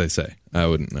 That's what they say. I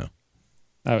wouldn't know.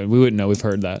 We wouldn't know. We've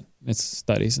heard that. It's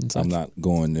studies and stuff. I'm not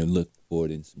going to look for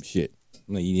it in some shit.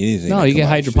 I'm not eating anything. No, that you come get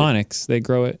out of shit. hydroponics. They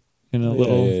grow it in a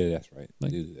little. Yeah, that's right.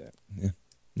 like- They do that.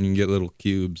 You can get little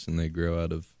cubes, and they grow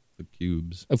out of the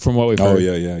cubes. From what we've Oh heard.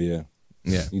 yeah. Yeah,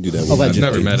 You can do that. With I've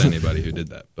never allegedly. met anybody who did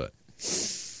that, but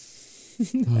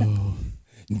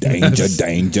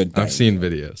danger. I've seen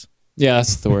videos. Yeah,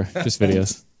 that's the word. Just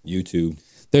videos. YouTube.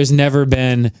 There's never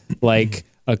been like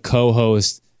a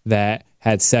co-host that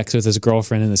had sex with his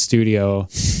girlfriend in the studio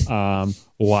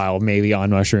while maybe on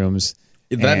mushrooms.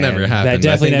 That And never happened. That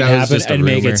definitely I think never that was happened. just a And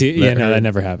make rumor it to that no, that heard.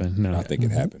 never happened. No, I think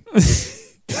it happened.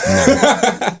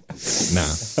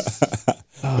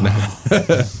 Nah.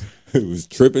 It was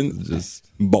tripping, Just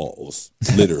balls,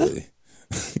 literally.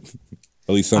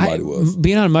 At least somebody was.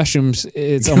 Being on mushrooms,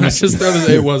 it's Can I almost. just throw this?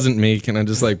 It wasn't me. Can I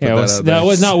just like put Yeah, that out there? that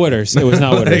was not Wooders. It was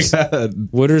not Wooders. Like,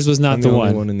 Wooders was not I'm the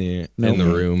only one. in the Nope.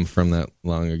 room from that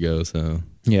long ago. So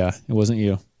Yeah, it wasn't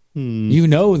you. You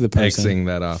know the person. Xing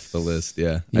that off the list.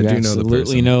 Yeah, You I do know the absolutely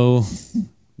person. know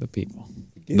the people.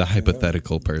 The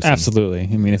hypothetical person. Absolutely.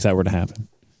 I mean, if that were to happen.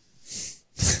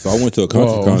 So I went to a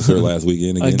country concert last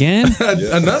weekend again.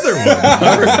 Another one.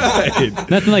 All right.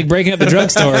 Nothing like breaking up the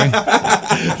drug story.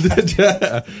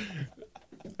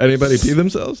 Anybody pee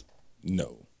themselves?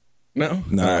 No. No.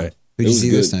 Nah. All right. Who'd you see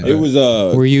this time? It was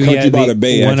Were you Country by the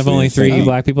Bay, one of actually, only in 3 St.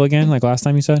 black people again, like last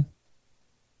time you said?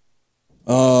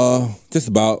 Just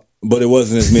about. But it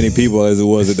wasn't as many people as it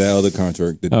was at that other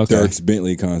concert, the Okay. Dirks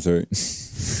Bentley concert.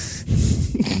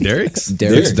 Derek's?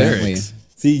 Derek's Bentley.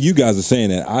 See, you guys are saying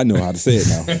that. I know how to say it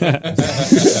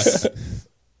now.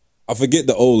 I forget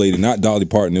the old lady, not Dolly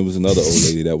Parton. It was another old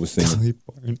lady that was singing. Dolly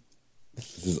Parton.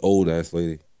 This old ass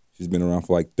lady. She's been around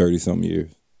for like 30-something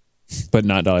years. But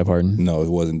not Dolly Parton. No, it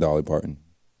wasn't Dolly Parton.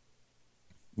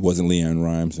 It wasn't Leanne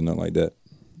Rimes or nothing like that.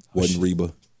 Wasn't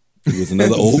Reba. It was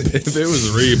another old bitch. If it was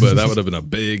Reba, that would have been a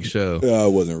big show.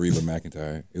 It wasn't Reba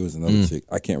McEntire. It was another chick.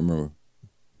 I can't remember.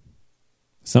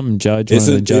 Something Judge, It's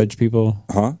one of the a- Judge people.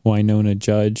 Huh? Winona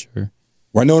Judge or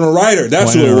Winona Ryder.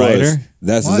 That's Winona who it was. Ryder?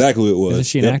 That's What? exactly what it was. Isn't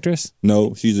she an Yep. actress?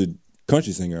 No, she's a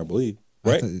country singer, I believe.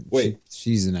 Right? Wait.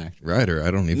 She's an actor. Ryder,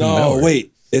 I don't even know. No, her.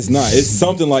 wait. It's not. It's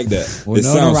something like that. It Winona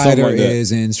sounds something Ryder like that.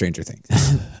 is in Stranger Things.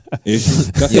 Is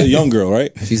she? That's a young girl,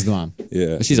 right? She's the mom.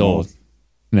 Yeah. But she's old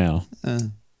now. Uh,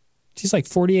 She's like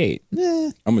 48.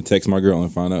 I'm gonna text my girl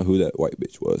and find out who that white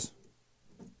bitch was.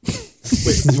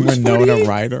 Winona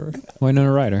Ryder.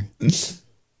 Winona Ryder.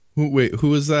 Who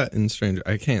was that in Stranger?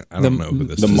 I don't know who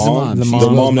this the is. mom. The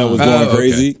mom that was going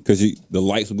crazy because the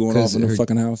lights were going off in her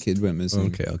fucking house. Kid went missing.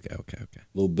 Okay.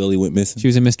 Little Billy went missing. She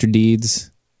was in Mr.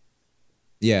 Deeds.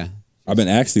 Yeah. I've been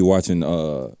actually watching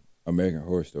American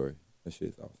Horror Story. That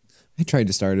shit's awesome. I tried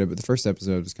to start it, but the first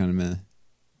episode was kind of meh.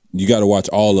 You got to watch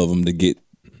all of them to get.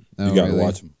 Oh, you got to really?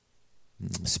 watch them.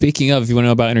 Speaking of, if you want to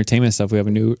know about entertainment stuff, we have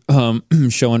a new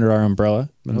show under our umbrella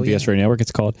on the BS Radio Network.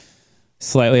 It's called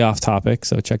Slightly Off Topic,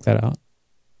 so check that out.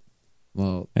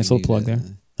 Well, nice little plug there.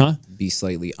 Huh? Be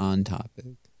slightly on topic.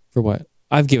 For what?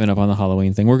 I've given up on the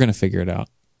Halloween thing. We're going to figure it out.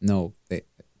 No.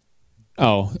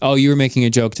 Oh, you were making a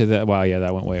joke to that. Wow, yeah,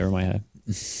 that went way over my head.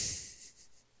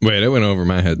 Wait, it went over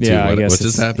my head too. Yeah, I guess what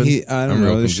just happened? I don't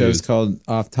know. The show's called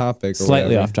Off Topic. Or Slightly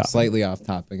whatever. Off Topic. Slightly Off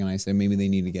Topic. And I said maybe they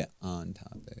need to get on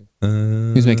topic. He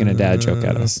was making a dad joke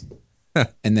at us.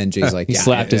 And then Jay's like, he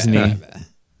slapped his knee.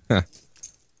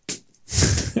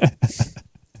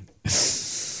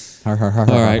 All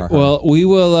right. Well,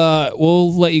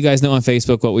 we'll let you guys know on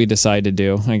Facebook what we decide to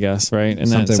do, I guess, right? And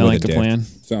that sound like a plan?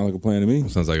 Sound like a plan to me.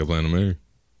 Sounds like a plan to me.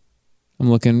 I'm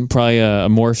looking probably a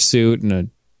morph suit and a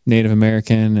Native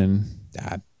American and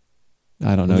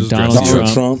I don't know, Just Donald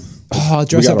dress Trump. Oh, I'll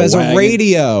dress up as a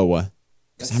radio.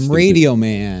 'Cause I'm radio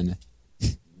man. You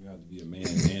have to be a man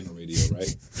and a radio,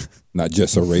 right? Not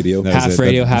just a radio. Half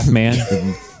radio, half man.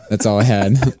 That's all I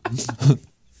had.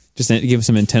 Just give him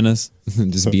some antennas.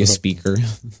 Just be a speaker. Your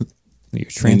And you walk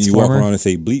transformer. around and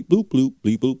say bleep, bloop, bloop,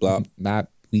 bleep, bloop, blop. Bop,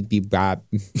 bleep, beep, bop.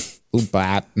 Boop,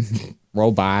 bop.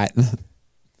 Robot.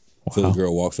 So the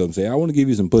girl walks up and say, I want to give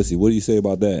you some pussy. What do you say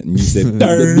about that? And you say,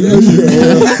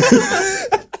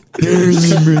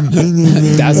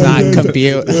 Does not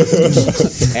compute.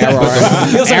 Error.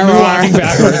 Walking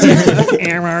backwards.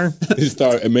 Error. You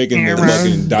start making the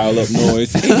fucking dial-up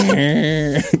noise.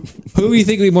 Who do you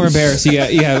think would be more embarrassed? You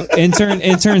have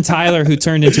intern Tyler, who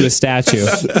turned into a statue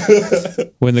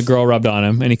when the girl rubbed on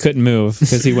him and he couldn't move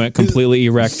because he went completely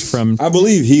erect from. I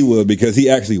believe he would because he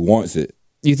actually wants it.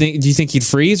 Do you think he'd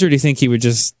freeze or do you think he would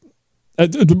just?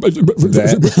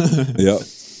 That? Yep.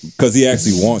 Because he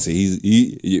actually wants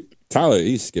it. Tyler,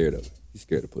 he's scared of it. He's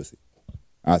scared of pussy.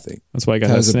 I think That's why I got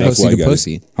that Tyler's a thing. pussy to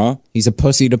pussy. Huh? He's a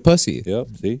pussy to pussy. Yep.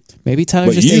 See. Maybe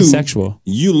Tyler's But just asexual.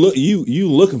 You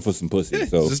looking for some pussy?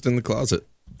 So Just in the closet.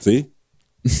 see,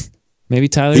 Maybe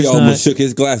Tyler's he almost not. shook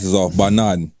his glasses off by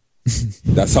nodding.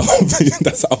 That's how.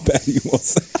 That's how bad he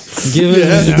wants it. Give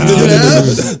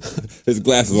it. His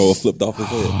glasses all flipped off his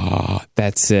head.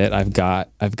 That's it. I've got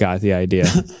the idea.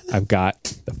 I've got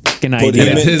the fucking Put idea. him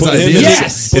in- It's his put him idea. in-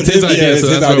 Yes, put it's his him- yeah, idea. it's So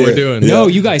his that's what we're idea. doing. No,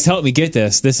 you guys help me get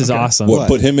this. This is awesome. What?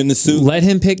 Put him in the suit. Let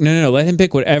him pick. No. Let him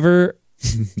pick whatever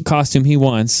costume he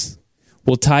wants.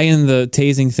 We'll tie in the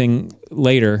tasing thing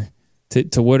later to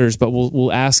Wooders, but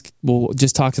we'll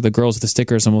just talk to the girls with the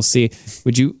stickers and we'll see.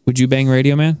 Would you bang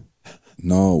Radio Man?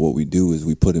 No, what we do is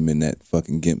we put him in that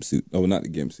fucking gimp suit. Oh, not the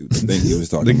gimp suit. The thing he was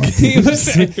talking about.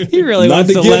 He really Not wants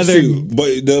the the gimp leather. suit,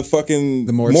 but the fucking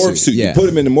morph suit. yeah. You put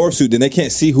him in the morph suit, then they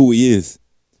can't see who he is.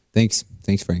 Thanks,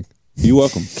 Frank. You're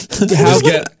welcome. How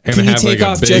and can he have, take like, a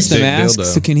off big just the dick mask? dildo.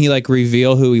 So can he like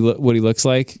reveal what he looks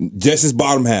like? Just his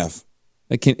bottom half,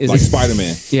 Like like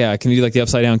Spider-Man. Yeah, can you do like the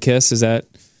upside down kiss? Is that?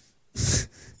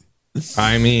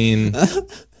 I mean,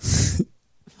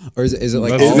 Or is it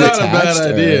like it's all not a attached,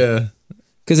 bad or- idea.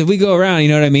 Because if we go around, you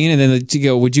know what I mean, and then you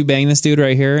go, "Would you bang this dude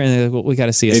right here?" And they're like, well, we got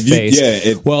to see his If you- face.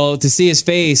 yeah, well, to see his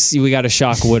face, we got to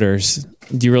shock Wooders.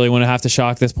 Do you really want to have to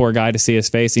shock this poor guy to see his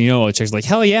face? And you know, the chick's like,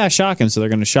 "Hell yeah, shock him!" So they're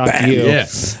going to shock you, Yeah.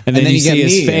 and then you you get see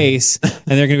his me. face, and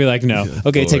they're going to be like, "No,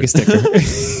 okay, take a sticker."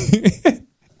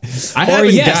 I Or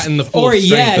haven't yes, gotten the full or strength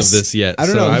yes. of this yet. I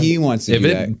don't so know if he wants to If do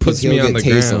it that, 'cause puts me he'll on the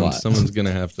get tased a ground, lot. someone's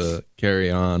gonna have to carry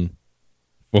on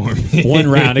for me. One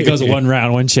round, it goes one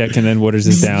round, one chick, and then Wooders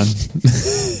is down.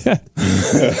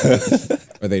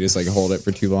 Or they just like hold it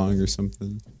for too long or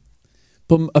something.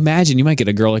 But imagine you might get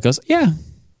a girl that goes, "Yeah."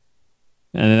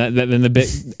 And then the bit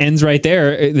ends right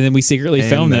there. And then we secretly And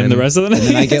film them then- the rest of the night. And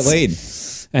then I get laid.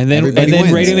 And then Everybody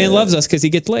wins. Radio Man loves us because he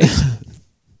gets laid.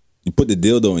 You put the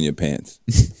dildo in your pants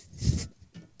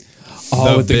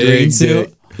Oh, with the big green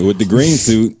suit. dick. with the green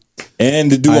suit, and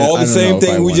to do I all the don't know same if I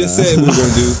thing we wanna- just said we were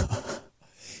gonna do.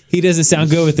 He doesn't sound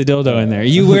good with the dildo in there.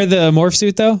 You wear the morph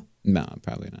suit though? No,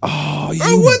 probably not. Oh, you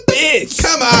bitch!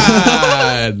 Come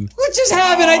on. What just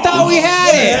happened? I thought we had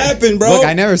What it. happened, bro? Look,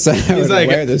 I never said I would like-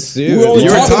 wear the suit. we only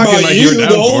You were talking talking about like you you were the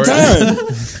down whole for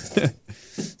it. time.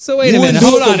 So wait a You wouldn't minute. do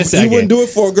Hold it for- on a second. You wouldn't do it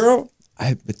for a girl.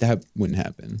 But that wouldn't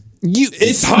happen.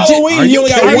 It's Halloween. Are you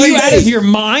only got are one you out day. of your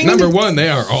mind? Number one, they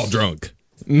are all drunk.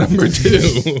 Number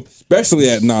two, Especially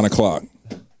at 9:00.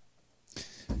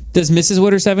 Does Mrs.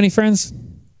 Wooders have any friends?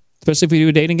 Especially if we do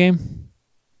a dating game?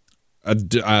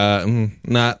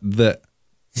 Not that.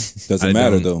 Doesn't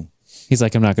matter, though. He's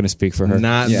like, I'm not going to speak for her.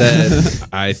 Not that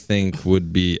I think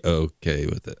would be okay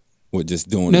with it. What, just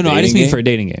doing No, a no, I dating just mean game? for a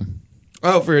dating game.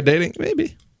 Oh, for a dating?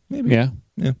 Maybe. Yeah.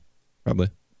 Yeah, probably.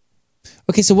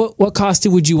 Okay, so what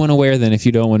costume would you want to wear then if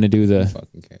you don't want to do the...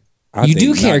 Fucking care. You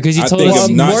do care because you told us...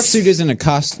 Morph suit isn't a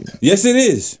costume. Yes, it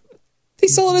is. They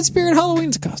sell it at Spirit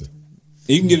Halloween's a costume.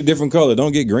 You can get a different color.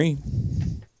 Don't get green.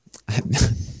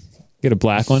 Get a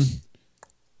black one.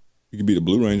 You could be the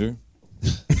Blue Ranger.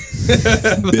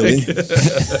 Billy.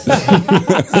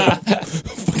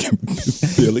 Fucking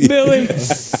Billy.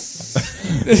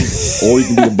 Or you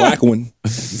can be the black one.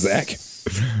 Zach.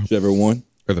 Whichever one.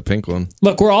 Or the pink one.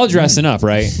 Look, we're all dressing up,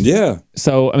 right? Yeah.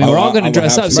 So, I mean, we're all going to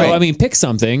dress up. So, Right. I mean, pick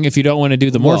something if you don't want to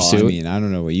do the morph suit. I mean, I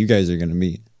don't know what you guys are going to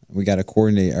be. We got to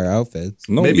coordinate our outfits.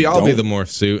 Maybe I'll be the morph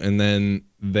suit, and then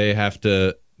they have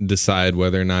to decide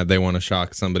whether or not they want to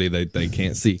shock somebody that they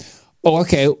can't see. Oh,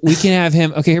 okay. We can have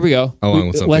him. Okay, here we go. Along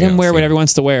with something Let him else, wear yeah. whatever he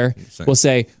wants to wear. We'll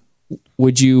say,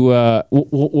 would you,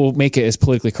 we'll make it as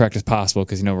politically correct as possible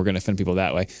because, we're going to offend people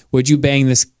that way. Would you bang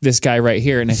this guy right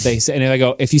here? And if they say, and if I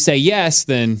go, if you say yes,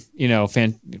 then,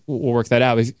 we'll work that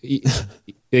out. If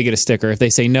they get a sticker. If they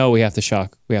say no, we have to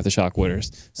shock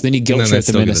Wooders. So then you guilt trip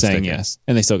them into saying yes.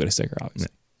 And they still get a sticker,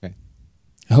 obviously. Okay.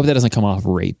 I hope that doesn't come off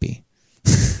rapey.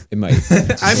 It might.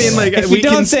 I mean, like, if we we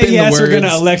don't can say spin the yes, we're going to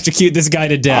words. electrocute this guy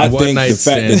to death. I think the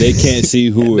fact that they can't see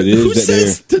who it is Who that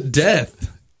says they're... to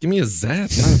death? Give me a zap.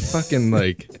 I'm fucking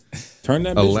like... Turn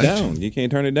that bitch down. You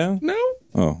can't turn it down? No.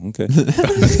 Oh, okay. Do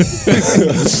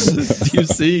you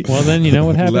see? Well, then you know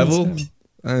what happens. Level?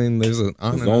 I mean, there's an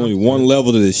on There's and only off. one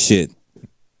level to this shit.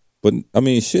 But, I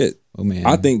mean, shit. Oh, man.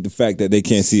 I think the fact that they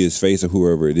can't see his face or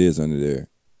whoever it is under there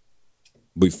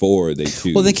before they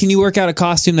choose. Well, then can you work out a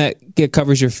costume that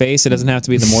covers your face? It doesn't have to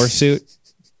be the morph suit.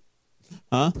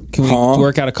 Huh? Can we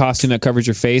work out a costume that covers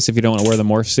your face if you don't want to wear the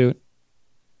morph suit?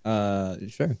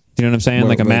 Sure. You know what I'm saying? Well,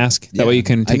 like a but- mask. That yeah. way you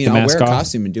can take the I'll mask wear a off.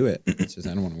 costume and do it. It's just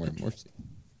I don't want to wear a morph suit.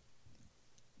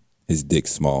 His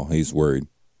dick's small. He's worried.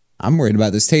 I'm worried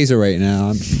about this taser right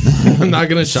now. I'm not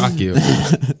going to shock you.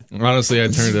 Honestly, I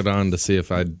turned it on to see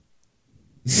if I'd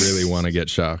really want to get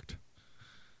shocked.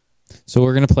 So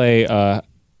we're gonna play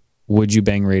Would You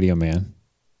Bang Radio Man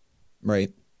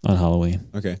Right. on Halloween.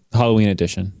 Okay. Halloween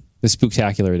edition. The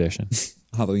Spooktacular edition.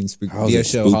 Halloween spook. How's Be a it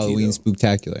show. spooky, Halloween though?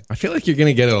 spooktacular. I feel like you're going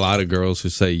to get a lot of girls who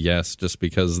say yes just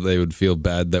because they would feel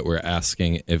bad that we're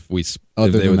asking if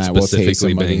Other they than would that, we'll tase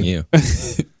specifically somebody. bang you.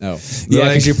 No. Yeah,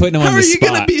 because you're putting them on How the are you spot.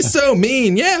 going to be so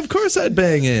mean? Yeah, of course I'd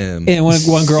bang him. And one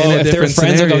girl, In a if their different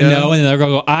friends will go scenario. no, and the other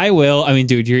girl go, I will. I mean,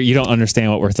 dude, you don't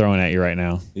understand what we're throwing at you right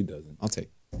now. He doesn't. I'll take.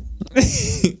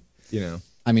 You know,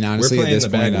 I mean, honestly, we're at playing this the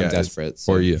point, bad I'm guys desperate.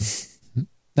 So. for you.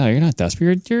 No, you're not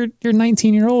desperate. You're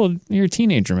 19-year-old. You're a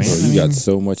teenager, man. Bro, I you mean, got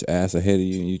so much ass ahead of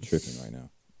you and you tripping right now.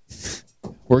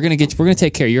 we're gonna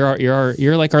take care.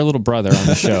 You're like our little brother on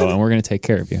the show, and we're gonna take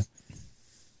care of you.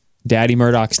 Daddy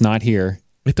Murdoch's not here.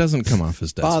 It doesn't come off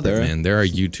as desperate, Father. man. There are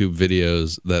YouTube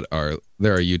videos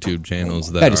there are YouTube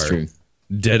channels that That is are true.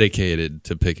 dedicated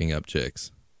to picking up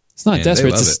chicks. It's not And desperate.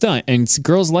 they It's a love it. stunt, and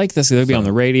girls like this. They'll be on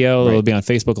the radio. They'll Right. be on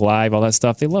Facebook Live. All that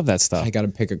stuff. They love that stuff. I got to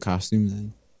pick a costume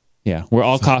then. Yeah, we're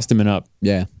all costuming up.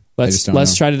 Yeah. Let's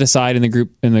try to decide in the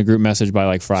group message by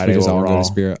like Friday. just while all we're go to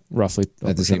Spirit roughly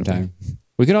at the same time.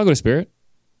 We could all go to Spirit.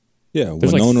 Yeah,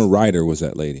 There's like- Winona Ryder was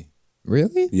that lady.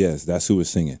 Really? Yes, that's who was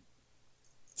singing.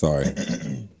 Sorry.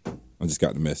 I just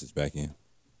got the message back in.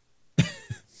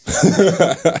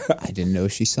 I didn't know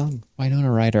she sung.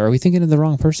 Winona Ryder. Are we thinking of the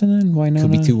wrong person then? Winona.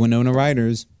 Could be two Winona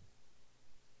Riders.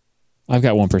 I've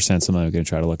got 1%, so I'm going to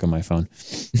try to look on my phone.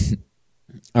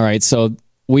 All right, so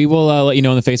we will let you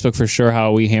know on the Facebook for sure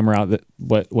how we hammer out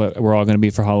what we're all going to be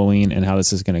for Halloween and how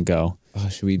this is going to go.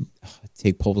 Should we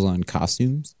take polls on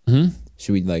costumes? Mm-hmm.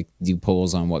 Should we do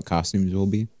polls on what costumes will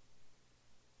be?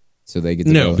 So they get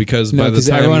to No, vote? because No, by the 'cause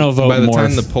time everyone will vote by the more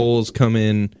time if- the polls come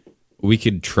in, we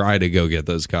could try to go get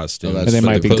those costumes. Oh, that's They But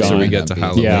might the be closer gone. we get to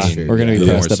Halloween, Yeah, we're gonna be the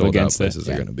pressed more up sold out against it. places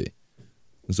Yeah. are going to be.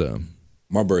 So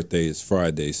My birthday is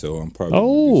Friday, so I'm probably.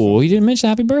 Oh, you didn't mention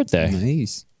happy birthday.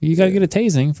 Nice. You got to get a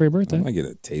tasing for your birthday. I might get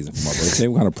a taser for my birthday.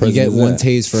 What kind of You present get is one that?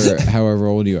 tase for however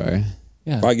old you are.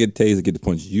 Yeah. If I get a taser, I get to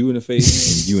punch you in the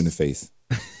face and you in the face.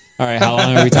 All right, how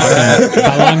long are we talking?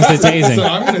 How long is the tasing? So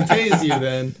I'm going to tase you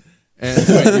then. And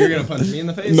wait, you're going to punch me in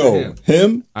the face? No, or him?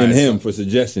 him All and right, him so- for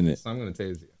suggesting it. So I'm going to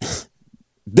tase you.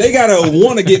 They gotta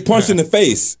want to get punched in the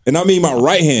face, and I mean my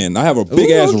right hand. I have a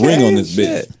big ass ring on this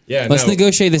bitch. Yeah, Let's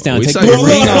negotiate this down. We Take saw the your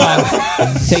ring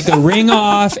off. Take the ring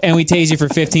off, and we tase you for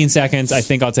 15 seconds. I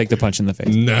think I'll take the punch in the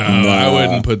face. No, I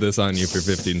wouldn't put this on you for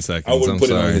 15 seconds. I wouldn't I'm put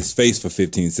sorry. it on his face for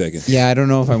 15 seconds. Yeah, I don't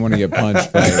know if I want to get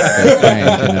punched by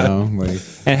Frank, you know. Like,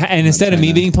 And instead of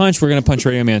me being punched, we're gonna punch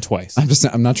Radio Man twice.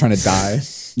 I'm not trying to die.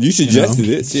 You suggested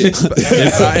it. Shit.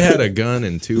 If I had a gun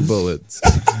and 2 bullets,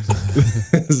 and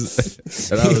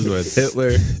I was with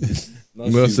Hitler,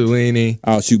 Mussolini,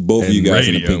 I'll shoot both of you guys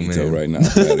in the Radio pinky toe Man. right now.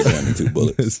 If I had a gun and 2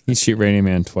 bullets. You shoot Radio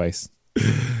Man twice.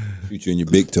 Shoot you in your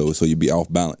big toe so you be off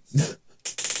balance.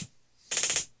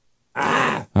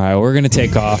 All right, we're gonna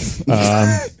take off.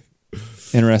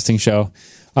 Interesting show.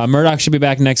 Murdoch should be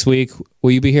back next week.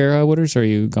 Will you be here, Wooders, or are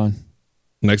you gone?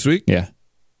 Next week? Yeah.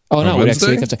 Oh On no, next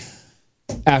Wednesday? week. I'm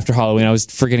sorry. After Halloween, I was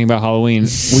forgetting about Halloween.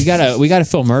 We gotta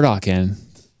fill Murdoch in.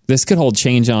 This could hold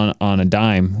change on a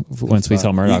dime once we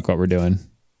tell Murdoch what we're doing.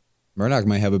 Murdoch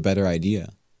might have a better idea.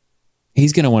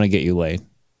 He's gonna want to get you laid.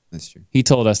 That's true. He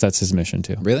told us that's his mission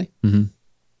too. Really? Mm-hmm.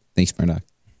 Thanks, Murdoch.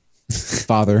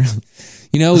 Father.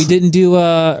 You know, we didn't do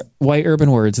white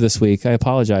urban words this week. I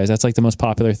apologize. That's like the most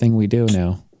popular thing we do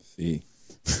now. See.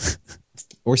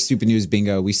 Or Stupid News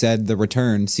Bingo. We said the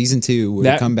return, season 2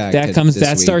 will come back.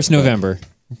 That starts November.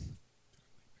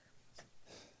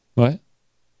 What?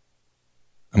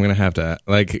 I'm gonna have to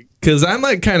because I'm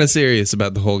like kind of serious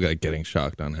about the whole getting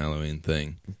shocked on Halloween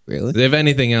thing. Really? If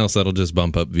anything else, that'll just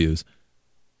bump up views.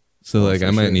 So I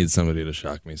might sure. need somebody to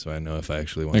shock me so I know if I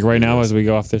actually want. Like to right do now this. as we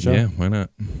go off the show? Yeah, why not?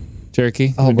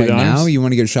 Cherokee? Oh, wanna do right the now honors? you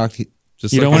want to get shocked?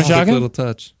 Just You like don't wanna a shock quick him? little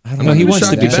touch. I don't I'm know. not He gonna wants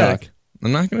to shock be you back. shocked.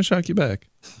 I'm not going to shock you back.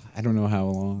 I don't know how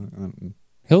long.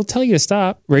 He'll tell you to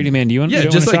stop. Radio Man, do you want Yeah, to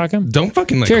just shock him? don't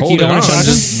fucking Cherokee, hold you don't it wanna on. shock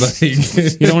him?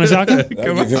 Just You don't want to shock him?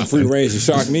 That'll give him free range to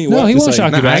shock me. No, What? he Just won't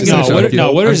shock you I'm back. gonna shock you.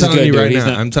 No, Wooders is I'm telling good, you dude. right He's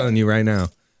now. not- I'm telling you right now.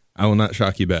 I will not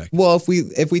shock you back. Well,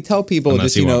 if we tell people Unless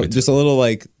just you want me to. just a little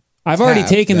like I've already tap,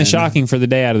 taken the then- shocking for the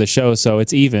day out of the show, so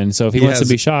it's even. So if he He wants to has-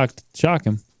 be shocked, shock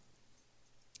him.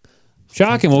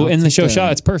 Shock him. We'll end the show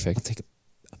shot. It's perfect. I'll take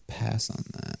a pass on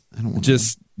that. I don't want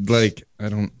Just I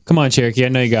don't. Come on, Cherokee. I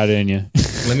know you got it in you.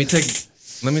 Let me take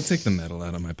the metal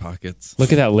out of my pockets.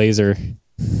 Look at that laser.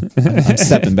 I'm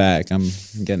stepping back. I'm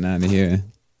getting out of here.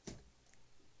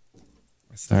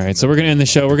 All right, so we're going to end the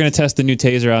show. We're going to test the new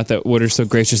taser out that Wooders so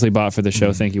graciously bought for the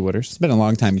show. Thank you, Wooders. It's been a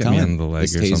long time Get me coming. on the leg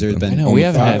This or taser's something. been I know, we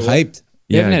haven't had- hyped.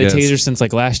 We haven't I had a guess. taser since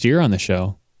like last year on the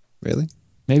show. Really?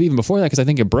 Maybe even before that because I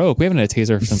think it broke. We haven't had a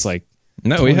taser since like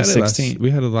No, we had it 2016. last.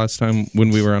 We had it last time when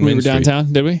we were on We Main were Street.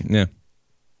 downtown, did we? Yeah.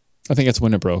 I think that's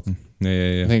when it broke.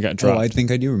 Yeah. I think it got dropped. Oh, I think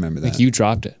I do remember I that. think you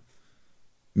dropped it.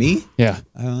 Me? Yeah.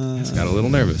 Just got a little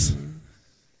nervous.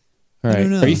 All right.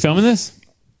 don't know. Are you filming this?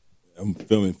 I'm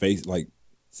filming face like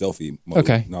selfie mode.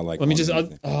 Okay. Not like Let me on just.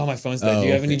 anything. Oh, my phone's dead. Oh, Do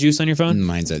you have any okay. juice on your phone?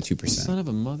 Mine's at 2%. Son of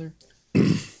a mother.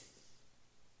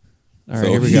 All right,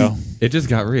 So- here we go. It just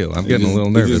got real. I'm It getting just- a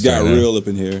little It nervous. just got right now. real up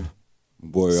in here.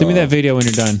 Boy, Send me that video when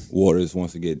you're done. Waters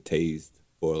wants to get tased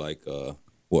for like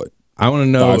what? I want to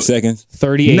know 5 seconds.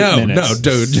 38 No, minutes.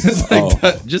 dude. Just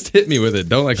just hit me with it.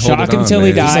 Don't hold Shock it him on, till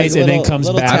he man. dies and then comes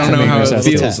back. I don't to know make how us it have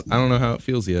feels. a- I don't know how it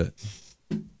feels yet.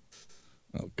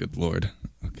 Oh, good lord.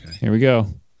 Okay. Here we go.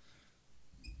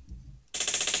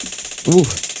 Ooh.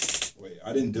 Wait,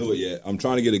 I didn't do it yet. I'm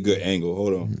trying to get a good angle.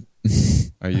 Hold on.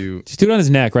 Are you? Just do it on his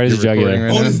neck, right as a You're recording jugular.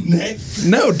 right On now? his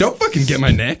neck. No, don't fucking get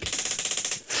my neck.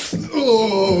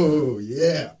 Oh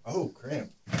yeah. Oh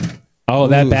cramp. Oh,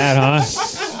 that bad,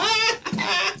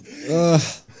 huh?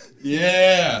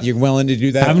 Yeah. You're willing to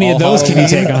do that? How many of all those can you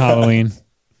Halloween? take on Halloween?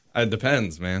 It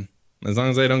depends, man. As long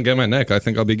as I don't get my neck, I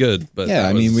think I'll be good. But Yeah, that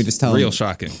I mean, was we just tell real him.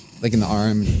 shocking. Like in the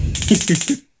arm.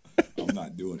 I'm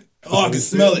not doing it. Oh, I can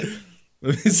smell it.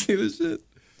 Let me see this shit.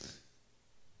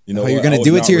 You know Oh, you're what? gonna I was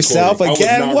do it not to yourself recording.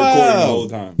 again? I was not recording the Wow. whole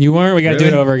time. You weren't? We got to do it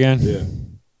Really? over again. Yeah.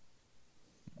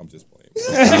 I'm just playing.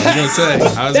 I was gonna say.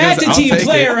 That's a I'll team take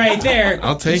player it. right there.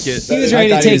 I'll take it. He was ready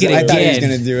to take it I thought he was again.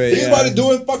 gonna do it. He's about to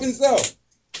do it fucking self.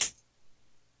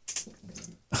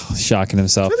 Shocking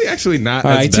himself. Really, actually not.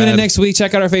 All as right, tune in bad. next week.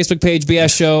 Check out our Facebook page,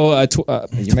 BS Show.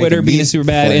 Twitter, making me BS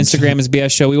Superbad. flinch. Instagram is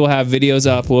BS Show. We will have videos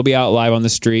up. We'll be out live on the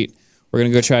street. We're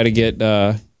going to go try to get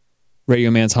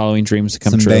Radio Man's Halloween dreams to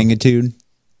come Some true. bangitude.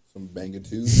 Some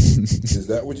bangitude. Is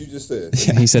that what you just said?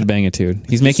 He said bangitude.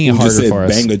 He's making it You just harder said for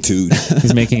us. bangitude.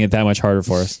 He's making it that much harder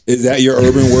for us. Is that your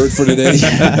urban word for today?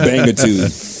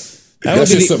 Bangitude. That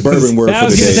That's was your gonna- suburban word That for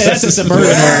was gonna today. say that's a suburban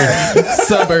word.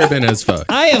 Suburban as fuck.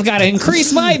 I have got to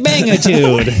increase my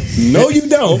bangitude. No, you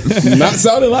don't. Not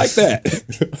sounding like that.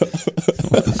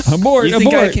 Abort, You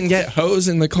think I abort. can get hose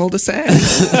in the cul-de-sac?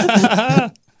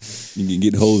 You can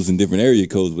get holes in different area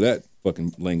codes with that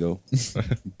fucking lingo.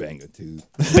 Bangitude.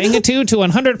 Bangitude to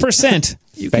 100%.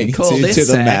 You can call this to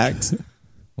the max.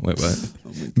 Wait, what?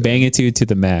 Bangitude to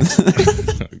the max.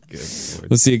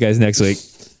 We'll see you guys next week.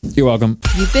 You're welcome.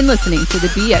 You've been listening to The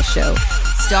BS Show,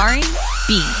 starring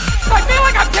Bean. I feel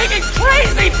like I'm taking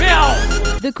crazy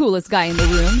pills! The coolest guy in the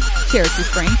room, Cherokee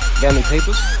Frank. Got any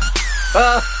papers?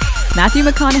 Matthew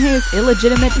McConaughey's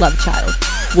illegitimate love child,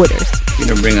 Wooders. You're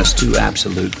going to bring us two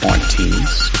absolute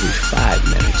martinis every 5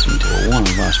 minutes until one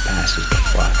of us passes the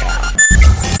fuck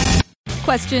out.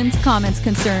 Questions, comments,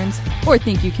 concerns, or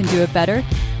think you can do it better?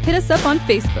 Hit us up on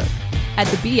Facebook at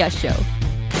The BS Show.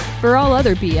 For all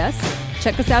other BS,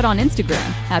 check us out on Instagram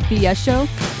at BS Show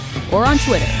or on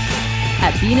Twitter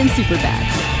at Bean and Superbad.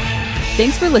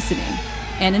 Thanks for listening,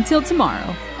 and until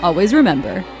tomorrow, always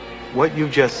remember, what you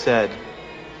just said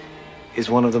is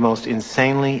one of the most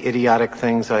insanely idiotic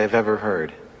things I have ever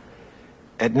heard.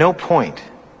 At no point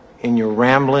in your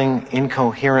rambling,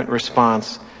 incoherent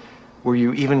response were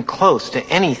you even close to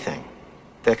anything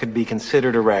that could be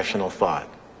considered a rational thought.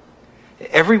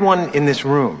 Everyone in this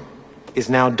room is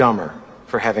now dumber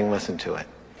for having listened to it.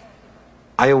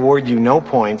 I award you no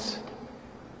points,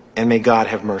 and may God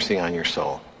have mercy on your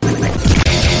soul.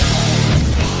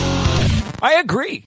 I agree.